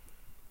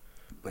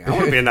 like, I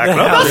want to be in that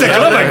club. That's a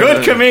club of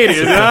good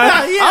comedians.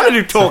 I want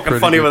to do talking pretty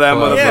funny good with them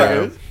club,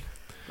 motherfuckers. yeah.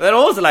 But then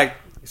also like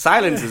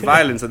silence is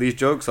violence, or these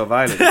jokes are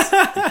violence.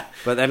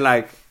 But then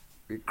like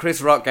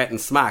Chris Rock getting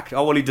smacked.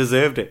 Oh well, he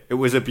deserved it. It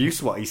was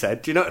abuse what he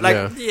said. Do you know? Like,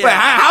 Yeah. Yeah. wait,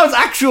 how's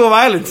actual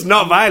violence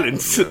not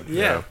violence?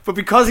 Yeah. But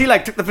because he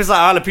like took the piss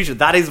out of alopecia,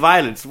 that is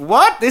violence.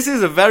 What? This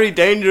is a very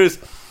dangerous.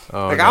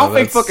 Oh, Like no, I don't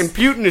think that's- fucking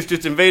Putin has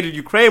just invaded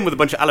Ukraine with a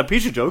bunch of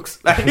alopecia jokes.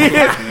 Like,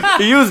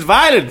 he used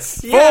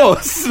violence, Yeah.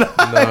 force.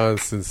 No,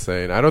 it's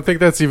insane. I don't think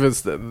that's even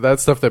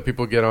that stuff that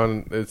people get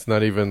on. It's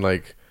not even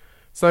like,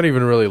 it's not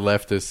even really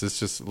leftists. It's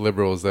just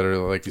liberals that are,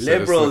 like you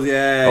said, it's Liberals, like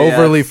yeah,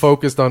 overly yes.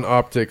 focused on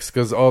optics,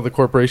 because all the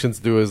corporations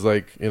do is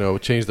like,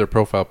 change their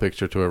profile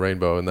picture to a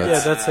rainbow, and Yeah,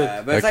 that's it.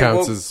 But that it's like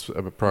counts woke-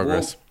 as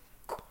progress.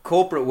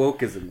 corporate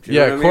wokeism. Do you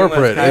Yeah, know what I mean?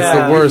 corporate. Where It's kind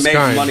of, the worst we make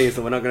kind. money,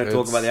 so we're not going to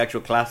talk It's- about the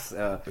actual class,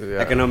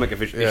 economic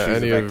issues. Yeah,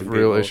 any of affecting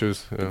real people.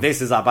 issues. Yeah.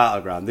 This is our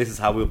battleground. This is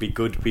how we'll be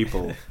good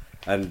people,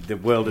 and the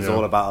world is Yeah.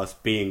 all about us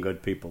being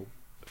good people.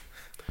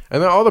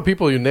 And then all the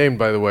people you named,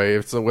 by the way,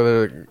 it's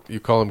whether you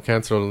call them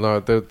canceled or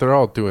not, they're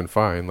all doing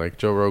fine. Like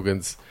Joe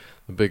Rogan's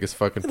the biggest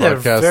fucking They're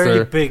very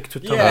podcaster. big to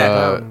tumble Yeah.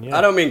 down. Yeah.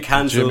 I don't mean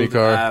cancelled, Jimmy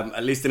Carr.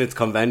 at least in its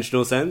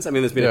conventional sense. I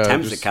mean, there's been Yeah,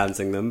 attempts just- at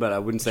cancelling them, but I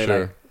wouldn't say Sure,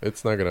 like,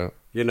 it's not gonna.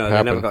 they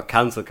happen. never got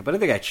cancelled. But if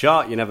they get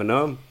shot, you never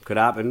know. Could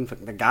happen.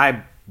 The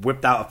guy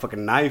whipped out a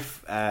fucking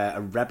knife, a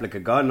replica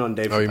gun on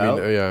Dave Oh, you mean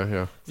Chappelle.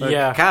 yeah. So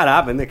Yeah. it can't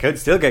happen. They could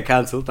still get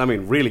cancelled. I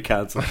mean, really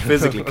cancelled,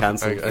 physically I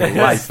cancelled for guess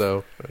life.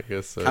 so. I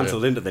guess so.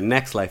 Cancelled into the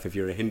next life if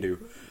you're a Hindu.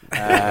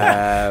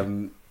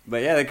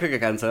 But yeah, they could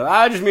get cancelled.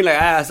 I just mean like,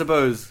 I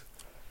suppose.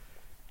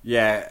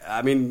 Yeah,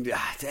 I mean,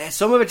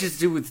 some of it just to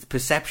do with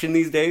perception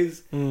these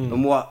days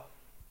and what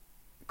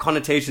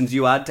connotations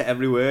you add to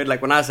every word.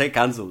 Like when I say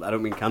cancelled, I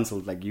don't mean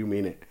cancelled like you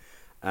mean it.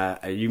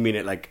 You mean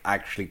it like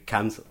actually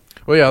cancelled.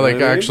 Well, yeah, You know like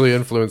what I mean? actually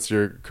influenced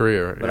your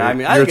career. But I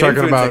mean, I You're think it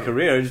talking influenced about their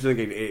career. I just don't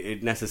think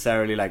it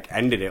necessarily like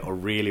ended it or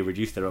really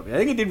reduced their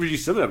opportunity. I think it did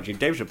reduce some of their opportunity.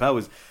 Dave Chappelle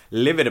was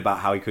livid about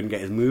how he couldn't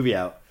get his movie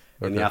out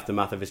in the Okay.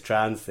 aftermath of his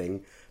trans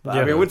thing. But I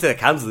Yeah. mean, I wouldn't say they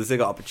cancelled. They still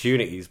got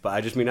opportunities. But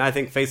I just mean, I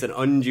think face an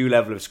undue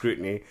level of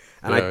scrutiny,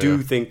 and Yeah, I do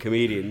yeah. think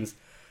comedians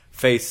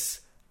face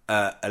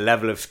a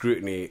level of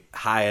scrutiny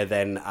higher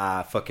than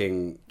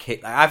fucking king.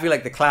 I feel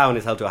like the clown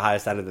is held to a higher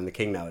standard than the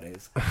king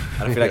nowadays, and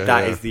I feel like Yeah,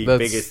 that yeah. is the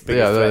That's- biggest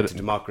yeah, threat that- to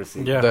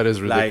democracy. Yeah. that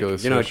is Like,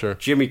 ridiculous. you know, yeah, sure.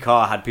 Jimmy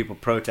Carr had people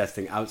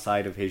protesting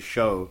outside of his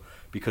show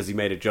because he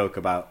made a joke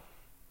about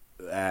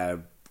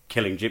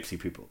killing gypsy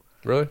people.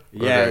 Really?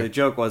 Yeah, Okay. the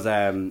joke was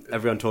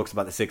everyone talks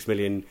about the 6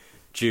 million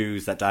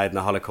Jews that died in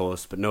the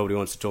Holocaust, but nobody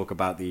wants to talk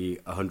about the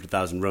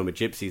 100,000 Roma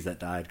gypsies that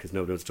died because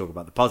nobody wants to talk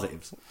about the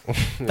positives.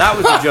 That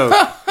was the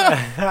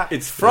joke.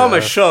 It's from Yeah.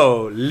 a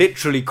show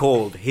literally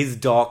called His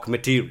Dark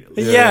Material.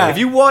 Yeah. If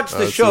you watch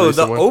the it's a show, the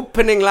recent one.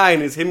 opening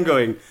line is him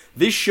going,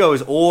 "This show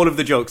is all of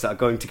the jokes that are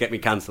going to get me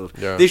cancelled.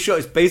 Yeah. This show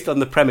is based on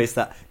the premise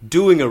that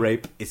doing a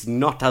rape is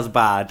not as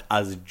bad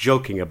as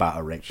joking about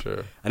a rape.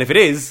 Sure. And if it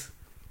is,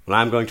 well,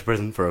 I'm going to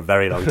prison for a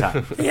very long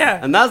time." Yeah.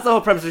 And that's the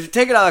whole premise. If you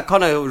take it out of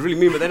context, it was really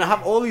mean, but then I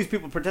have all these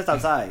people protest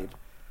outside.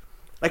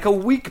 Like a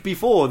week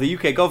before, the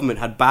UK government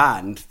had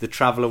banned the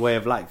traveller way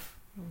of life.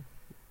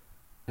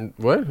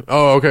 What?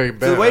 Oh, okay.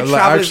 So the way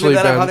travellers actually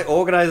live, that how banned- they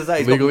organise that,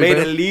 it's got legally made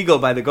banned? illegal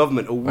by the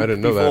government a week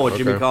didn't know that. before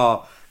Jimmy Okay.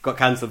 Carr got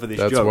cancelled for this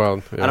That's joke.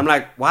 wild, yeah. And I'm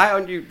like, why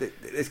aren't you...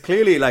 It's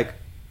clearly like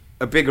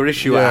a bigger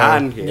issue Yeah. at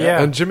hand here.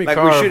 Yeah. And Jimmy Like,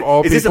 Carr, we should, of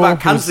all is this people, about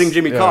cancelling who's-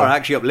 Jimmy yeah. Carr or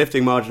actually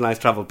uplifting marginalised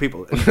travelled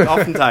people? And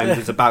oftentimes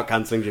it's about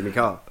cancelling Jimmy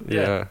Carr.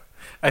 Yeah.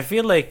 I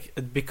feel like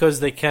because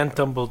they can't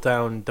tumble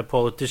down the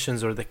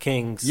politicians or the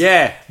kings.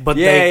 Yeah. But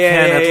yeah, they yeah,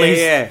 can yeah, at yeah,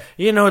 least, yeah.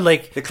 you know,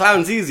 like... The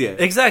clown's easier.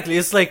 Exactly.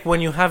 It's like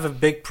when you have a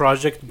big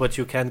project, but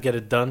you can't get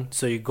it done,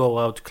 so you go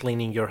out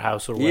cleaning your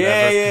house or whatever.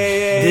 Yeah, yeah,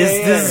 yeah. This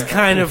yeah, this yeah. is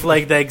kind of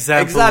like the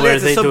example Exactly, where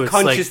it's they a do it. It's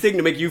subconscious like, thing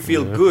to make you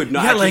feel good,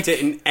 not Yeah, actually like- to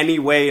in any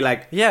way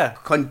like yeah.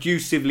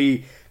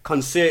 conducively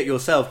concert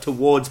yourself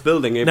towards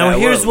building a Now better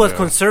here's world. what yeah.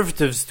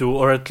 conservatives do,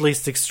 or at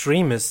least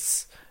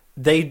extremists.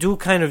 they do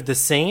kind of the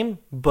same,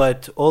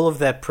 but all of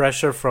that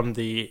pressure from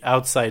the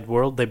outside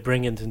world, they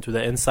bring it into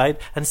the inside,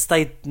 and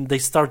they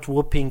start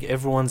whooping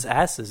everyone's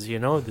asses, you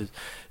know,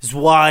 his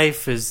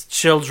wife, his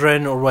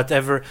children, or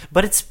whatever,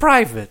 but it's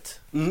private.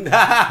 You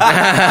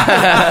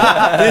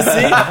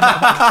see?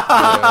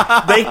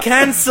 They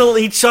cancel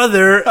each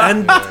other,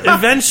 and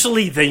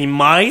eventually they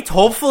might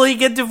hopefully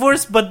get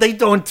divorced, but they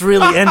don't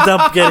really end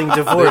up getting They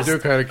divorced. do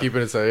kind of keep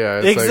it inside. Yeah,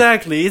 it's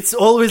Exactly. It's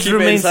always Keep it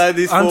remains inside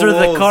these four under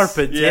the walls.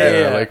 carpet. Yeah, like,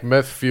 Yeah. like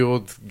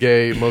meth-fueled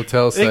gay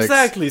motel sex.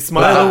 Exactly.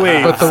 Smile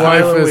away. But the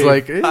Smile wife is away.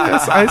 like,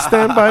 yes, I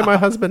stand by my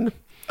husband.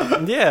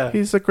 Yeah.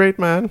 He's a great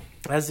man.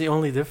 That's the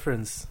only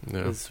difference.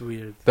 Yeah. It's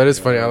weird. That is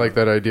funny. I like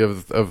that idea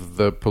of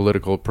the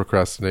political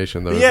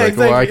procrastination. Though. It's Yeah, like,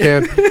 well, I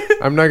exactly. can't.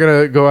 I'm not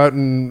gonna go out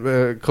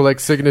and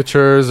collect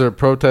signatures or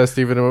protest.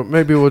 Even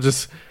maybe we'll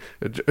just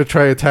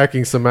try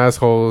attacking some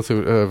assholes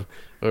who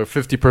a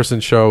 50-person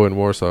show in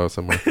Warsaw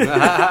somewhere.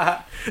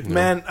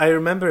 Man, I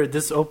remember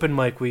this open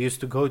mic we used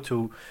to go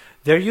to.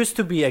 There used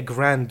to be a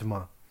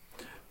grandma,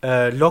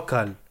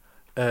 local,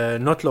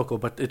 not local,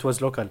 but it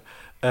was local.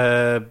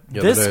 the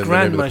This name of the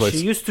grandma, place.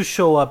 she used to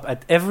show up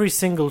at every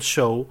single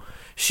show.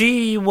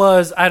 She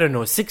was, I don't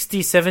know,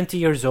 60, 70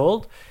 years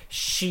old.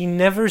 She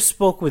never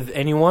spoke with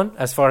anyone,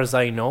 as far as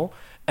I know.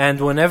 And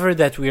whenever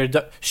that we are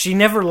she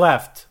never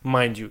left,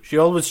 mind you. She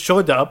always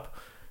showed up,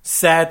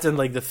 sat in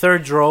like the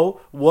third row,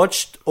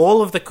 watched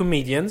all of the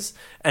comedians,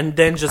 and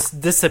then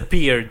just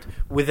disappeared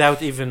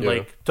without even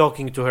like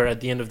talking to her at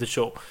the end of the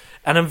show.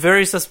 And I'm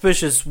very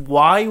suspicious.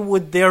 Why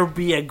would there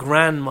be a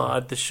grandma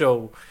at the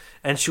show?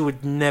 And she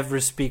would never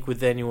speak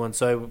with anyone.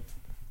 So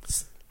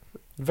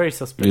very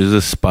suspicious. Is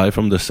a spy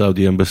from the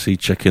Saudi embassy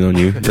checking on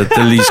you? That's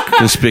the least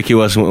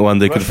conspicuous one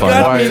they could find.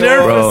 Got me Bro,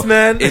 nervous,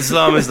 man.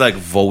 Islam is like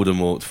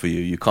Voldemort for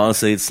you. You can't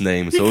say its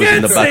name. It's You always in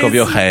can't the back say of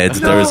your its- head.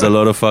 No. There is a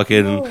lot of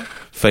fucking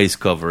face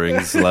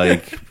coverings.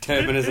 Like,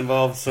 Turban is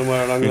involved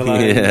somewhere along the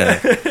line.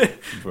 yeah,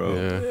 bro.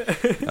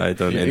 Yeah. I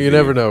don't. You, envy you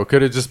never know.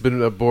 Could have just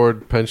been a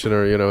bored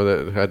pensioner, you know,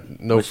 that had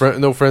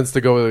no friends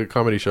to go to a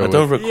comedy show I with.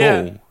 don't recall.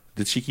 Yeah.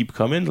 Did she keep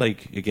coming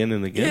like again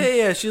and again?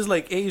 Yeah, she's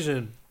like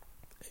Asian.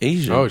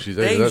 Asian. Oh, she's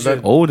Asian.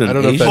 Asian. Old and I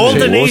don't know if Asian. that Old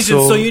and changed. Asian,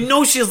 Also- so you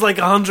know she's like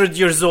 100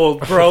 years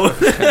old, bro.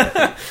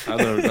 I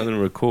don't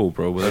recall,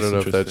 bro. But I don't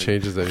know that's if that interesting.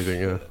 changes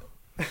anything. Yeah.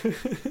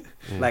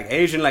 Like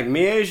Asian, like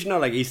me Asian, or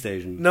like East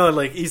Asian? No,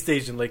 like East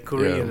Asian, like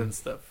Korean Yeah. and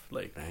stuff,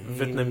 like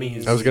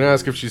Vietnamese. I was gonna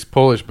ask if she's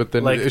Polish, but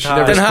then Like she Thai.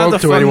 never Then how spoke the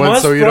to fuck anyone,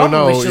 Most so you don't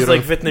probably know. She's You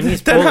like don't-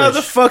 Vietnamese, Then how the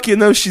Polish. fuck you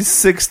know she's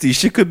 60?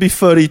 She could be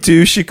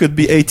 32. She could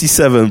be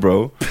 87,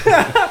 bro.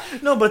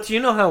 No, but you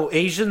know how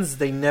Asians,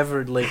 they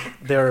never like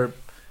they're.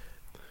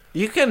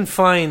 You can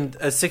find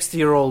a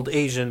 60-year-old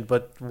Asian,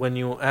 but when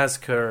you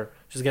ask her,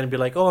 she's gonna be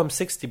like, "Oh, I'm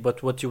 60,"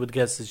 but what you would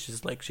guess is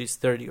she's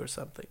 30 or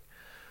something.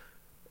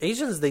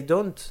 Asians, they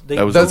don't. They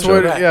That was That's a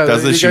what. joke. Yeah,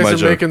 That's you literally my guys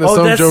are joke. making the Oh,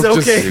 same that's joke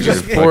okay. You're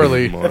just fucking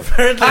poorly. more.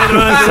 apparently don't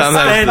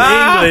understand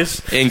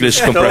English. English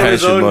Stole his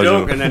comprehension own module.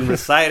 joke and then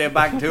recite it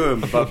back to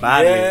him, but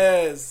badly.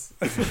 Yes.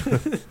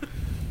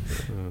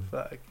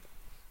 Fuck.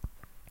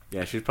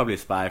 Yeah, she's probably a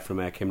spy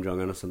from Kim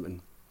Jong Un or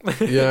something.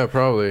 Yeah,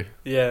 probably.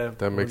 Yeah,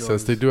 That makes who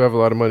sense. knows? They do have a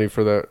lot of money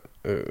for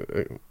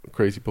that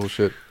crazy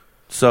bullshit.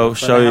 So, But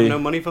shall they have we, no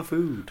money for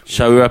food.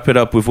 shall we wrap it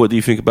up with what do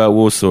you think about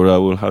Warsaw,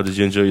 Raoul? How did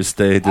you enjoy your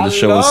stay? Did the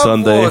show on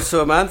Sunday?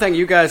 Warsaw, man. Thank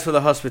you guys for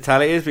the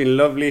hospitality. It's been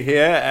lovely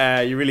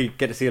here. You really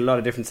get to see a lot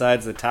of different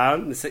sides of the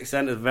town. The City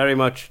Centre is very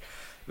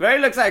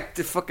looks like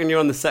the fucking you're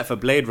on the set for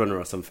Blade Runner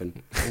or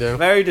something. Yeah.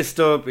 Very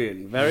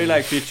dystopian, very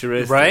like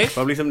futuristic. Right?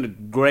 Probably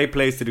some great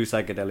place to do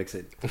psychedelics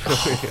in.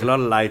 There's a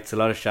lot of lights, a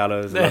lot of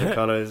shadows, a lot of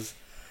colours.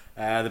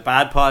 The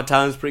bad part of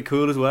town is pretty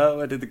cool as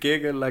well. I did the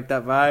gig and like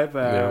that vibe.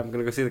 Yeah. I'm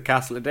gonna go see the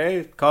castle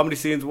today. Comedy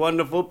scene's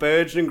wonderful,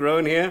 burgeoning,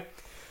 growing here.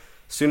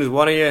 As soon as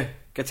one of you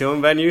gets your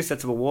own venue,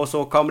 sets up a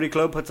Warsaw Comedy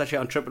Club, puts that shit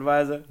on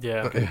TripAdvisor,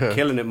 Yeah, Yeah.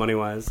 killing it money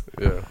wise.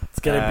 Yeah. it's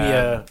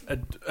gonna be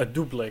a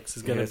duplex.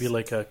 It's gonna Yes. be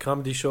like a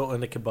comedy show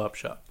and a kebab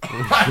shop.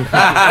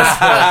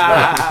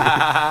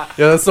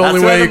 Yeah, that's the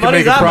only That's where way the you can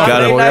make money's it at, man.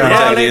 Gotta profitable. Late night protect Yeah.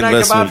 bar, the late night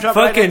investment. kebab shop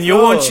right Fucking, next you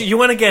door. want you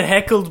want to get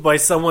heckled by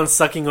someone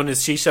sucking on his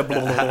shisha? Blah,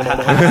 blah, blah, blah,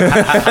 blah.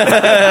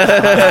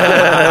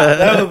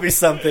 That would be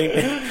something.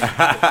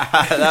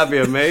 That'd be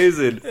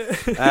amazing.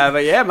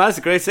 But yeah, man, it's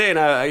a great city.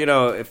 And you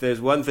know, if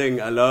there's one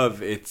thing I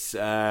love, it's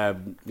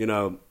you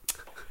know,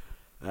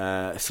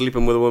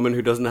 sleeping with a woman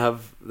who doesn't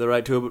have the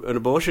right to an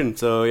abortion.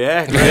 So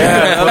yeah, fucking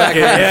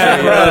yeah,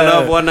 you know, I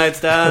love one night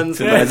stands.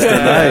 Tonight's the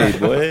night,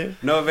 boy.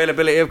 No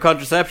availability of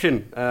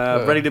contraception.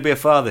 Ready to be a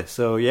father.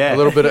 So yeah, A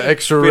little bit of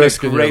extra It's been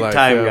risk a in your great life.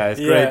 time, yeah. guys.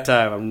 Yeah. Great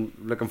time. I'm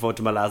looking forward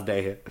to my last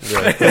day here.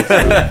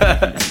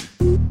 Yeah.